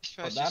 It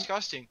smells that-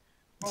 disgusting.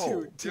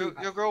 Dude,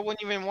 Your girl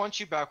wouldn't even want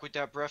you back with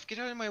that breath. Get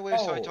out of my way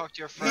so I Oh. talk to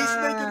your he's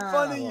friend. making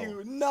fun of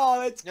you. No,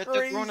 that's Let the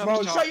crazy. grown-ups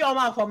Bro, talk. shut your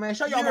mouth up, man.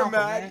 Shut your You're mouth up,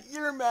 mad. man.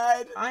 You're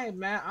mad. I ain't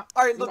mad.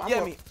 All right, look, I'm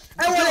Yemi.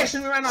 Hey, what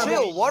listen to me right now,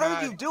 Chill. bro. What are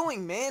mad. you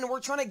doing, man? We're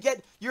trying to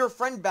get your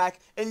friend back,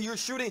 and you're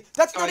shooting.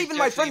 That's not Guy's even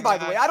my friend, definitely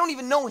by the way. mad. I don't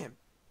even know him.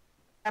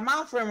 And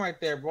my friend right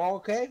there, bro.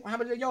 Okay. How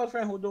about your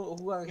friend who Yo,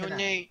 kidnapped?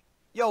 Nate,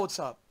 Yo, what's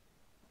up?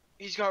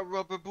 he's got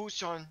rubber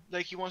boots on.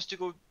 Like he wants to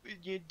go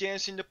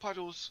dance in the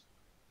puddles.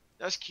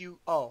 That's cute.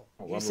 Oh,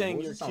 Rubber he's saying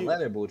boots? you're It's on cute.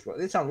 leather boots, bro.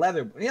 It's on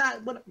leather. Yeah,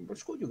 but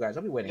screw you guys.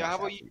 I'll be waiting. Yeah, how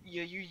outside about for you?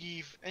 Yeah, you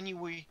leave.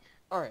 Anyway,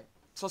 All right.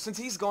 So since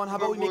he's gone, how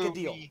about we make a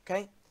deal,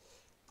 okay?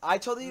 I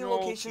tell you the No,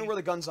 location okay. where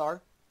the guns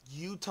are.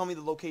 You tell me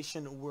the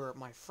location where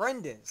my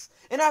friend is.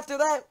 And after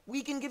that,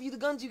 we can give you the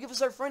guns, you give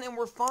us our friend, and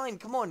we're fine.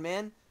 Come on,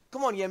 man.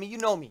 Come on, Yemi, you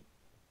know me.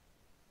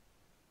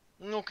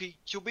 okay.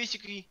 So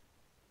basically,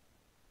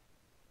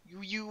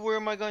 you wear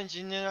my guns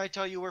and then I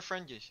tell you where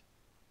friend is.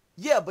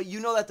 Yeah, but you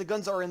know that the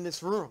guns are in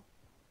this room.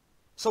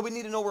 So we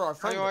need to know where our I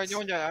friend know is.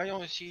 that. I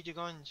don't see the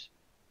guns.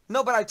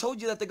 No, but I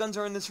told you that the guns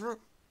are in this room.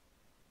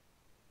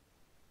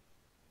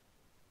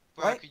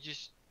 But I Right?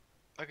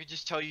 could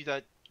just tell you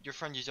that your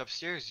friend is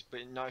upstairs,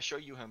 but not show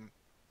you him.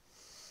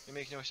 It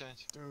makes no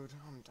sense. Dude,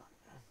 I'm done,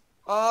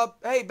 man.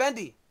 Hey,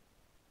 Bendy.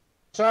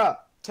 What's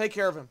up? Take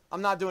care of him.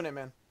 I'm not doing it,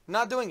 man. I'm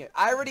not doing it.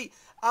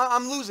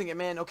 I'm losing it,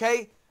 man,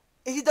 okay?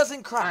 He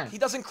doesn't crack. Fine. He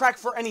doesn't crack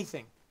for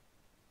anything.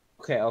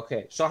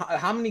 Okay. So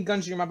how many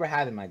guns do you remember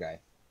having, my guy?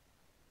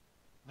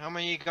 How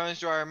many guns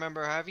do I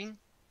remember having?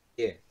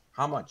 Yeah.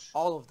 How much?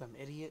 All of them,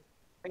 idiot.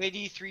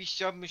 83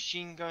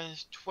 submachine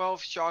guns,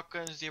 12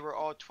 shotguns, they were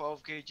all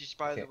 12 gauges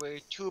by the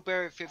way, 2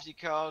 Barrett 50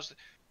 cals,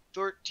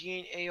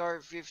 13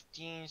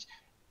 AR-15s,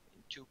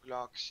 and 2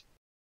 Glocks.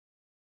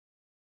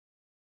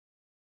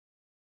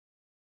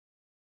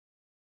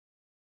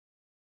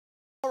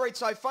 Alright,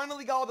 so I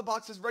finally got all the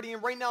boxes ready,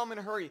 and right now I'm in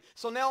a hurry.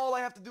 So now all I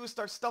have to do is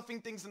start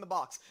stuffing things in the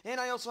box. And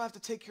I also have to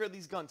take care of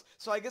these guns.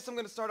 So I guess I'm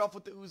gonna start off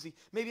with the Uzi.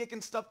 Maybe I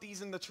can stuff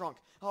these in the trunk.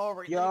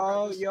 Alright,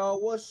 Yo,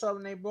 what's up,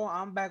 Nate, bro?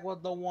 I'm back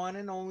with the one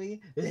and only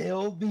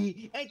Lil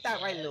B. Ain't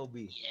that right, Lil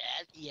B?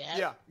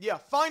 Yeah,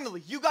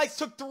 finally. You guys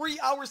took 3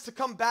 hours to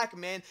come back,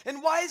 man.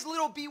 And why is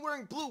Little B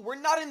wearing blue? We're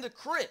not in the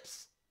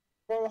crypts.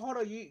 Bro, hold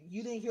on.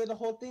 You didn't hear the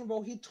whole thing,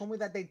 bro? He told me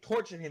that they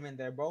tortured him in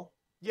there, bro.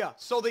 Yeah,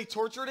 so they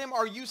tortured him?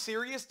 Are you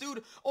serious,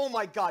 dude? Oh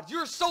my god,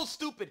 you're so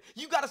stupid.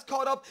 You got us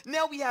caught up.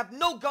 Now we have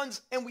no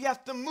guns and we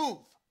have to move.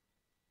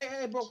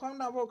 Hey, bro, calm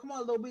down, bro. Come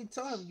on, Lil B.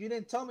 Tell him. You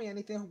didn't tell me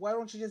anything. Why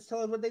don't you just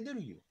tell us what they do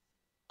to you?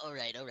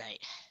 Alright.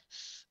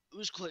 It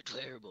was quite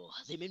terrible.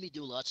 They made me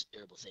do lots of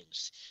terrible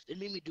things. They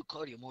made me do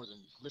cardio more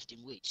than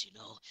lifting weights, you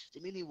know?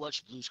 They made me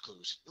watch Blue's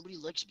Clues. Nobody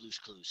likes Blue's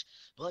Clues,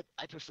 but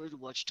I prefer to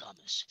watch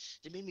Thomas.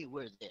 They made me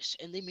wear this,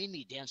 and they made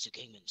me dance to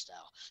Gangnam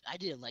Style. I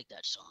didn't like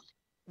that song.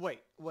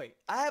 Wait.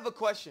 I have a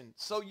question.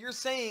 So you're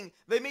saying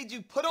they made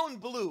you put on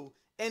blue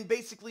and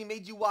basically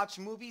made you watch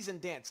movies and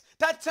dance.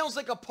 That sounds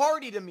like a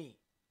party to me.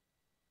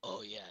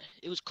 Oh yeah,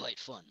 it was quite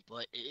fun,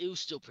 but it was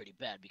still pretty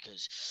bad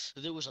because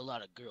there was a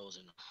lot of girls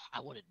and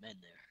I wanted men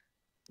there.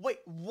 Wait,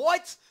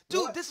 what?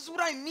 Dude, What? this is what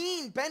I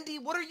mean, Bendy.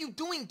 What are you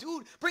doing,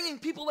 dude? Bringing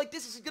people like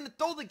this is gonna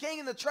throw the gang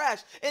in the trash,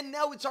 and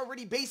now it's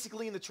already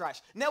basically in the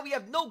trash. Now we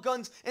have no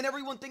guns, and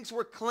everyone thinks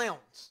we're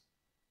clowns.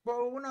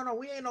 Bro, no,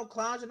 we ain't no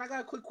clowns. And I got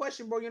a quick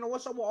question, bro. You know,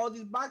 what's up with all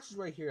these boxes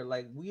right here?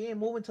 Like, we ain't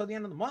moving till the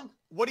end of the month.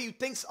 What do you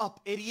think's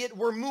up, idiot?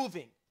 We're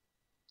moving.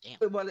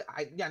 Damn. But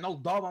no,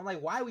 dog. I'm like,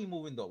 why are we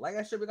moving, though? Like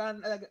I said, we got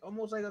like,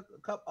 almost like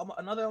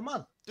another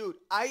month. Dude,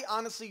 I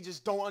honestly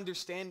just don't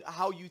understand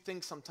how you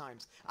think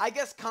sometimes. I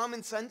guess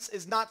common sense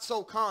is not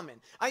so common.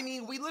 I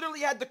mean, we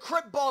literally had the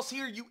Crip boss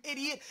here, you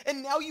idiot,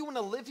 and now you want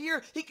to live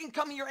here? He can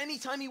come here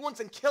anytime he wants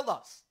and kill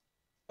us.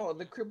 Oh,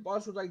 the Crip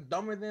boss was like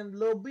dumber than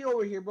Lil B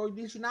over here, bro.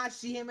 Did you not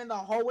see him in the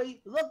hallway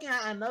looking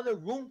at another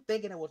room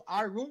thinking it was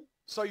our room?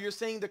 So you're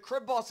saying the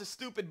Crip boss is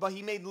stupid, but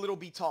he made Little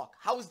B talk.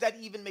 How does that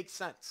even make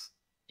sense?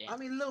 Damn. I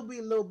mean,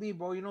 Lil B,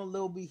 bro. You know,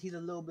 Lil B, he's a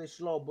little bit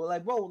slow. But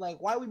like, bro,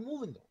 like, why are we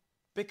moving, though?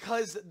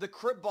 Because the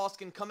Crip boss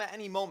can come at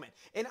any moment.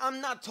 And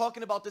I'm not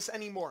talking about this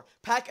anymore.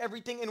 Pack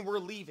everything and we're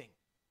leaving.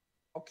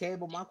 Okay,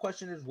 but my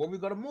question is, where we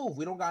gonna move?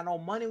 We don't got no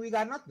money. We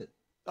got nothing.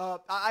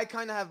 I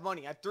kind of have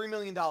money. I have $3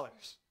 million.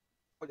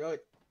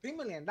 $3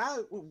 million?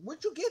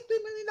 Where'd you get $3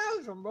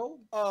 million from, bro?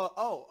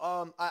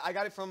 I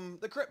got it from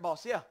the Crip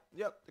boss. Yeah,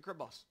 yep, the Crip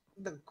boss.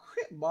 The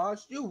Crip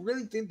boss? You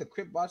really think the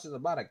Crip boss is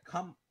about to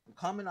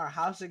come in our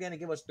house again and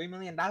give us $3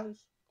 million?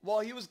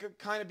 Well, he was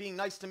kind of being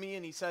nice to me,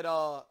 and he said,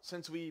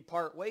 since we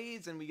part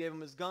ways and we gave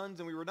him his guns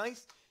and we were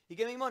nice, he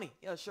gave me money.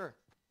 Yeah, sure.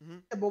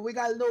 Yeah, but we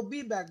got Lil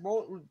B back,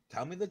 bro.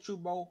 Tell me the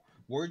truth, bro.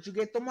 Where'd you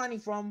get the money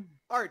from?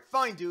 All right,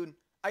 fine, dude.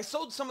 I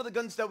sold some of the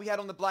guns that we had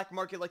on the black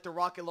market, like the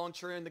rocket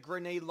launcher and the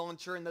grenade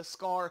launcher and the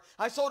SCAR.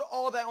 I sold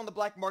all that on the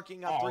black market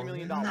and got $3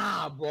 million.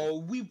 Nah,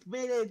 bro. We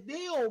made a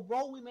deal,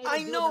 bro. We made a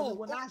deal. I know. That we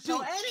would not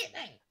sell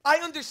anything. I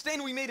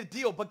understand we made a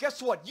deal, but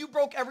guess what? You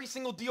broke every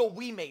single deal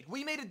we made.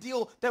 We made a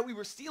deal that we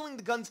were stealing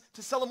the guns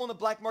to sell them on the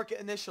black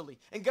market initially.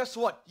 And guess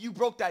what? You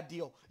broke that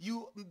deal.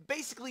 You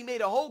basically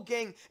made a whole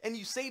gang and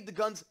you saved the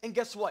guns. And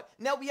guess what?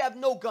 Now we have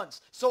no guns.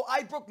 So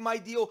I broke my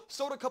deal,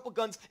 sold a couple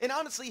guns, and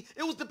honestly,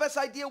 it was the best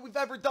idea we've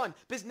ever done.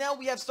 Because now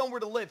we have somewhere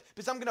to live.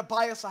 Because I'm going to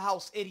buy us a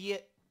house,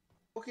 idiot.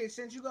 Okay,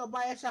 since you gonna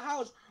buy us a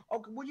house,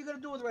 okay, what you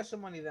gonna do with the rest of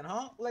the money then,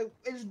 huh? Like,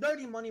 it's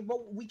dirty money,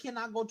 but we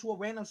cannot go to a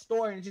random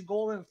store and just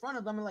go over in front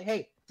of them and like,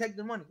 hey, take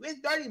the money. It's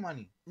dirty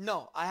money.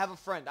 No, I have a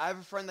friend. I have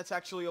a friend that's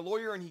actually a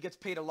lawyer and he gets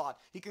paid a lot.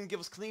 He can give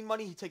us clean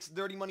money. He takes the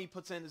dirty money,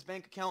 puts it in his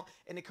bank account,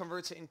 and it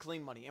converts it in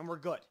clean money, and we're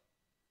good.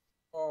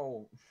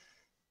 Oh,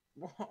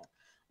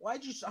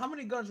 how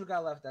many guns we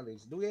got left at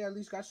least? Do we at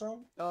least got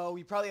some?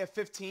 We probably have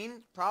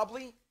 15,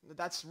 probably.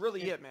 That's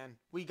really it, man.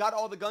 We got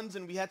all the guns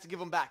and we had to give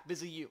them back.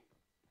 Busy you.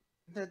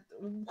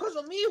 Because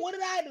of me, what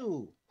did I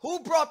do? Who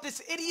brought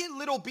this idiot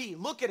Little B?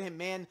 Look at him,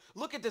 man.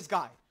 Look at this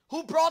guy.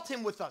 Who brought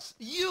him with us?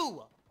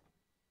 You!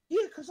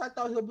 Yeah, because I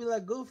thought he'll be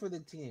like good for the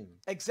team.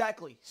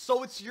 Exactly.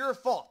 So it's your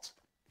fault.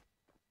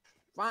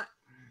 Fine.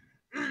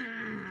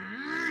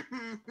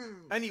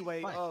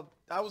 Anyway, Fine.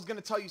 I was going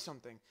to tell you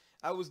something.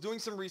 I was doing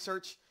some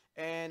research,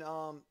 and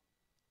I'm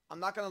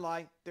not going to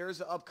lie. There's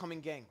an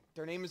upcoming gang.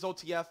 Their name is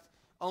OTF.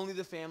 Only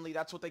the family.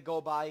 That's what they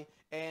go by.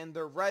 And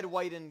they're red,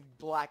 white, and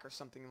black or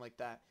something like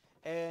that.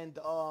 And,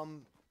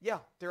 yeah,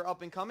 they're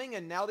up and coming,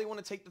 and now they want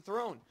to take the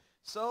throne.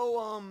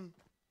 So,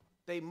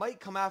 they might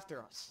come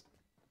after us.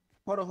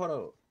 Hold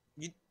on.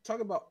 You talk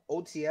about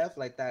OTF,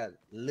 like that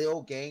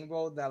little gang,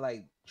 bro, that,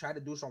 like, tried to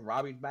do some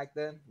robberies back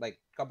then, like,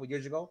 a couple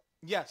years ago?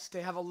 Yes,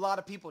 they have a lot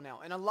of people now,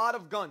 and a lot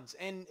of guns.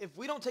 And if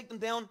we don't take them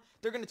down,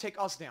 they're going to take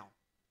us down.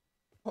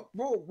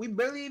 Bro, we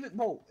barely even,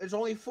 bro, it's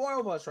only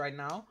 4 of us right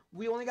now.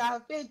 We only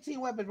got 15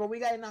 weapons, bro.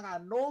 We got not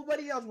got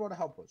nobody else, bro, to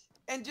help us.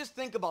 And just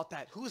think about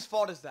that. Whose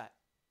fault is that?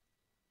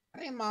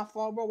 That ain't my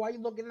fault, bro. Why you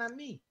looking at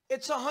me?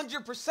 It's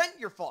 100%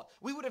 your fault.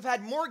 We would have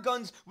had more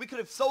guns. We could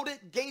have sold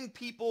it, gained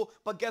people.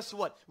 But guess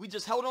what? We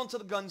just held on to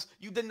the guns.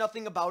 You did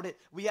nothing about it.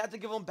 We had to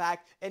give them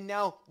back. And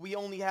now we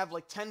only have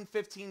like 10,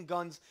 15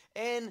 guns.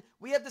 And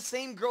we have the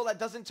same girl that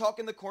doesn't talk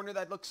in the corner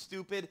that looks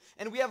stupid.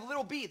 And we have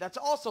Little B that's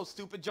also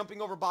stupid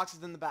jumping over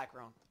boxes in the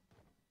background.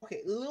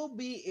 Okay, Lil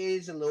B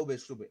is a little bit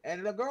stupid.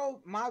 And the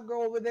girl, my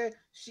girl over there,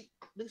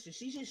 listen,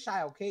 she's just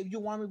shy, okay? If you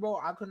want me, bro,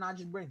 I could not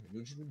just bring her.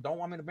 You just don't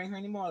want me to bring her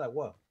anymore? Like,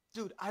 what?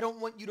 Dude, I don't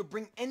want you to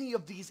bring any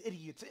of these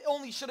idiots. It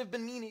only should have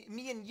been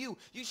me and you.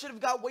 You should have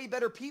got way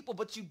better people,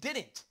 but you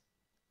didn't.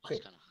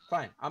 Okay,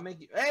 fine. I'll make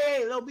you.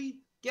 Hey, Lil B,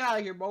 get out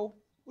of here, bro.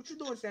 What you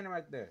doing standing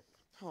right there?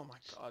 Oh my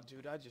god,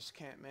 dude, I just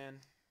can't, man.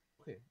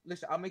 Okay,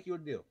 listen, I'll make you a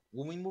deal.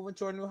 When we move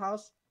into our new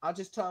house, I'll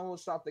just tell him we'll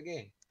stop the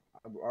game.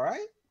 All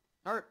right?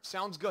 All right,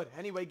 sounds good.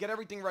 Anyway, get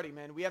everything ready,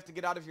 man. We have to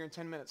get out of here in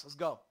 10 minutes. Let's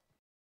go.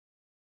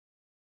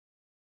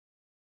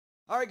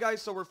 Alright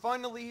guys, so we're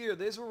finally here.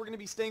 This is where we're going to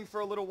be staying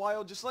for a little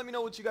while. Just let me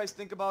know what you guys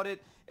think about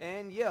it.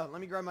 And yeah,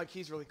 let me grab my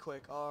keys really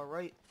quick.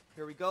 Alright,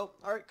 here we go.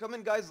 Alright, come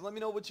in guys. Let me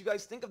know what you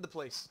guys think of the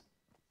place.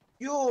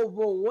 Yo,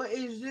 bro, what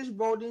is this,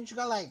 bro? Didn't you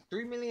got like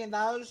 $3 million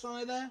or something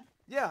like that?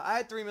 Yeah, I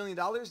had $3 million.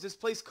 This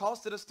place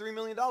costed us $3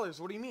 million.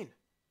 What do you mean?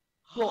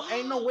 Bro,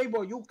 ain't no way,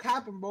 bro. You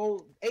capping,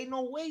 bro. Ain't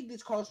no way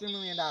this cost $3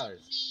 million.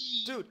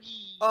 Dude,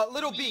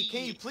 Little B,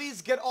 can you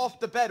please get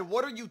off the bed?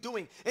 What are you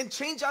doing? And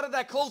change out of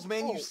that clothes,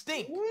 man. You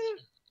stink. What?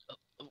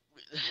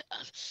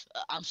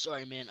 I'm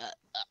sorry, man.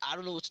 I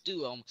don't know what to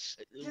do.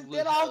 Just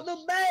get off the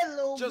bed,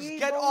 Lil Just B,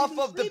 get bro. off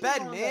You of the sleeping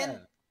bed, on man.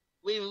 that.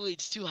 Wait,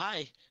 it's too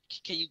high.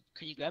 Can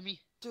you grab me?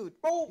 Dude,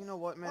 Bro, you know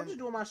what, man? I'm just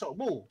doing myself.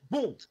 Boom,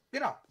 boom.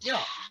 Get up, get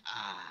up.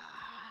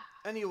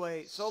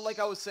 Anyway, so like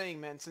I was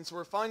saying, man, since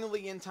we're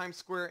finally in Times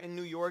Square in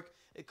New York,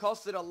 it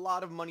costed a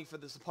lot of money for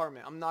this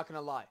apartment. I'm not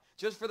gonna lie.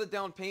 Just for the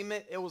down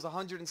payment, it was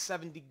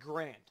 170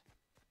 grand.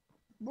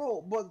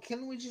 Bro, but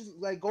can we just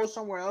like go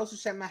somewhere else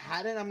except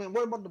Manhattan? I mean,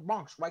 what about the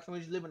Bronx? Why can't we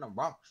just live in the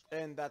Bronx?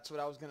 And that's what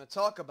I was going to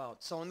talk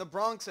about. So in the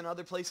Bronx and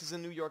other places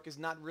in New York is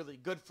not really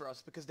good for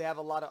us because they have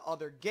a lot of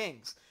other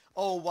gangs.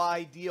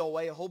 OY,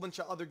 DOA, a whole bunch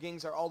of other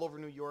gangs are all over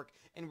New York.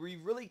 And we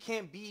really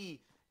can't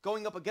be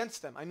going up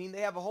against them. I mean,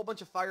 they have a whole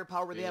bunch of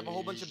firepower. They have a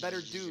whole bunch of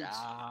better dudes.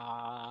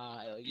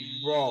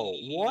 Bro,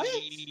 what?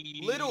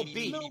 Little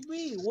B. Lil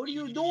B, what are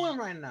you doing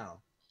right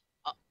now?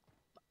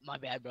 My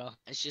bad, bro.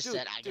 It's just Dude,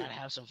 that I gotta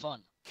have some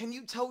fun. Can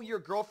you tell your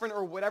girlfriend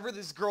or whatever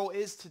this girl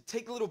is to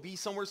take Little B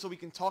somewhere so we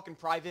can talk in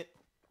private?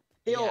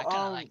 Hey, yo, Yeah, I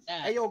kinda like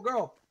that. Hey, yo,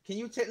 girl, can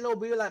you take Lil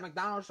B like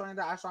McDonald's or something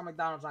like that? I saw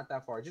McDonald's not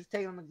that far. Just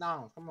take him to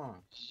McDonald's. Come on.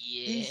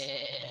 Yeah.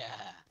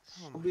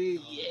 Oh my Be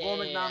God. go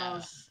to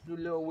McDonald's, you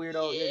little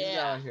weirdo. Yeah, get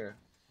out of here.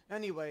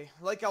 Anyway,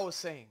 like I was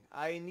saying,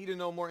 I need to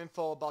know more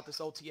info about this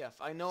OTF.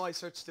 I know I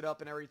searched it up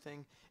and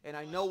everything, and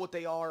I know what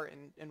they are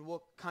and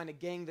what kind of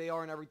gang they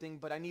are and everything,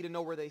 but I need to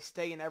know where they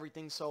stay and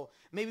everything, so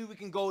maybe we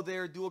can go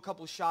there, do a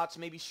couple shots,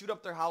 maybe shoot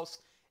up their house,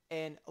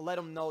 and let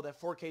them know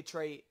that 4K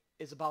Trey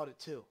is about it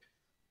too.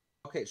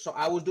 Okay, so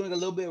I was doing a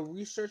little bit of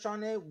research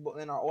on it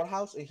in our old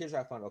house, and here's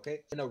what I found, okay?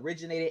 It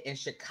originated in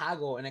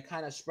Chicago, and it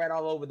kind of spread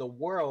all over the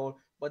world,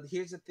 but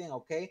here's the thing,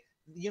 okay?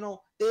 You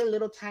know, they're a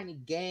little tiny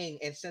gang,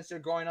 and since they're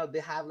growing up, they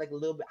have like a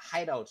little bit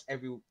hideouts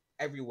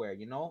everywhere,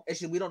 you know?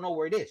 Actually, we don't know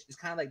where it is. It's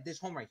kind of like this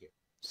home right here.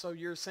 So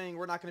you're saying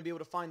we're not going to be able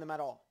to find them at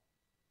all?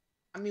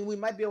 I mean, we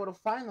might be able to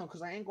find them,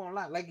 because I ain't gonna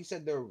lie. Like you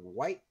said, they're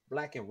white,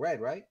 black, and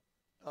red, right?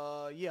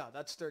 Yeah,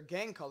 that's their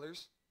gang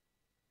colors.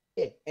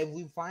 Yeah, if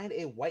we find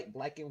a white,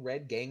 black, and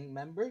red gang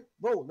member,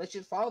 bro, let's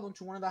just follow them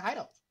to one of the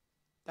hideouts.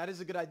 That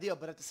is a good idea,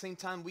 but at the same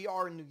time, we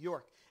are in New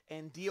York,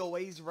 and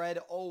DOA's red,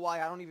 OY,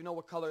 I don't even know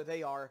what color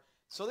they are.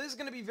 So this is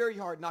going to be very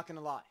hard, not going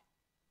to lie.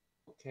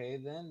 Okay,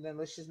 then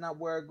let's just not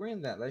wear a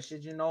green then. Let's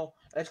just,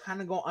 let's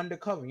kind of go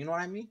undercover. You know what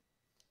I mean?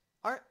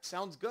 All right,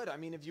 sounds good. I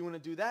mean, if you want to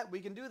do that,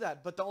 we can do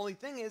that. But the only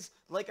thing is,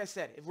 like I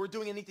said, if we're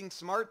doing anything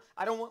smart,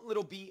 I don't want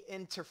Little B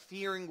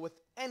interfering with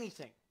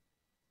anything.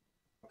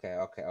 Okay.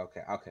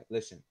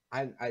 Listen,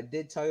 I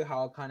did tell you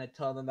how I kind of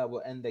tell them that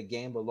we'll end the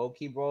game, but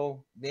low-key,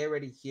 bro, they're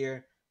already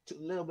here. A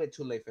little bit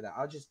too late for that.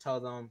 I'll just tell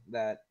them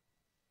that,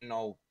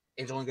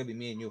 it's only going to be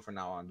me and you from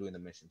now on doing the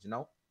missions,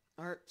 All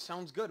right,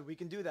 sounds good. We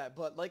can do that.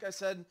 But like I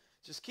said,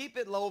 just keep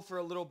it low for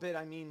a little bit.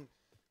 I mean,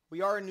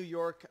 we are in New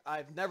York.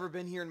 I've never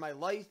been here in my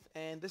life,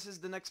 and this is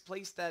the next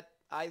place that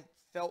I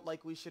felt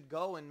like we should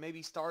go and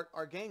maybe start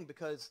our gang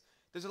because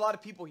there's a lot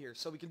of people here,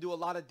 so we can do a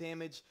lot of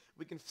damage.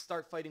 We can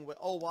start fighting with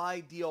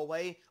OY,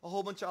 DOA, a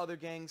whole bunch of other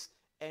gangs,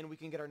 and we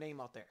can get our name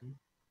out there.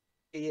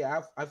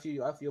 Yeah, I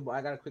feel you, but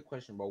I got a quick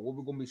question, bro. Where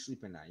we going to be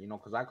sleeping at,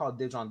 because I call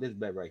dibs on this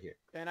bed right here.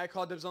 And I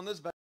call dibs on this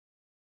bed.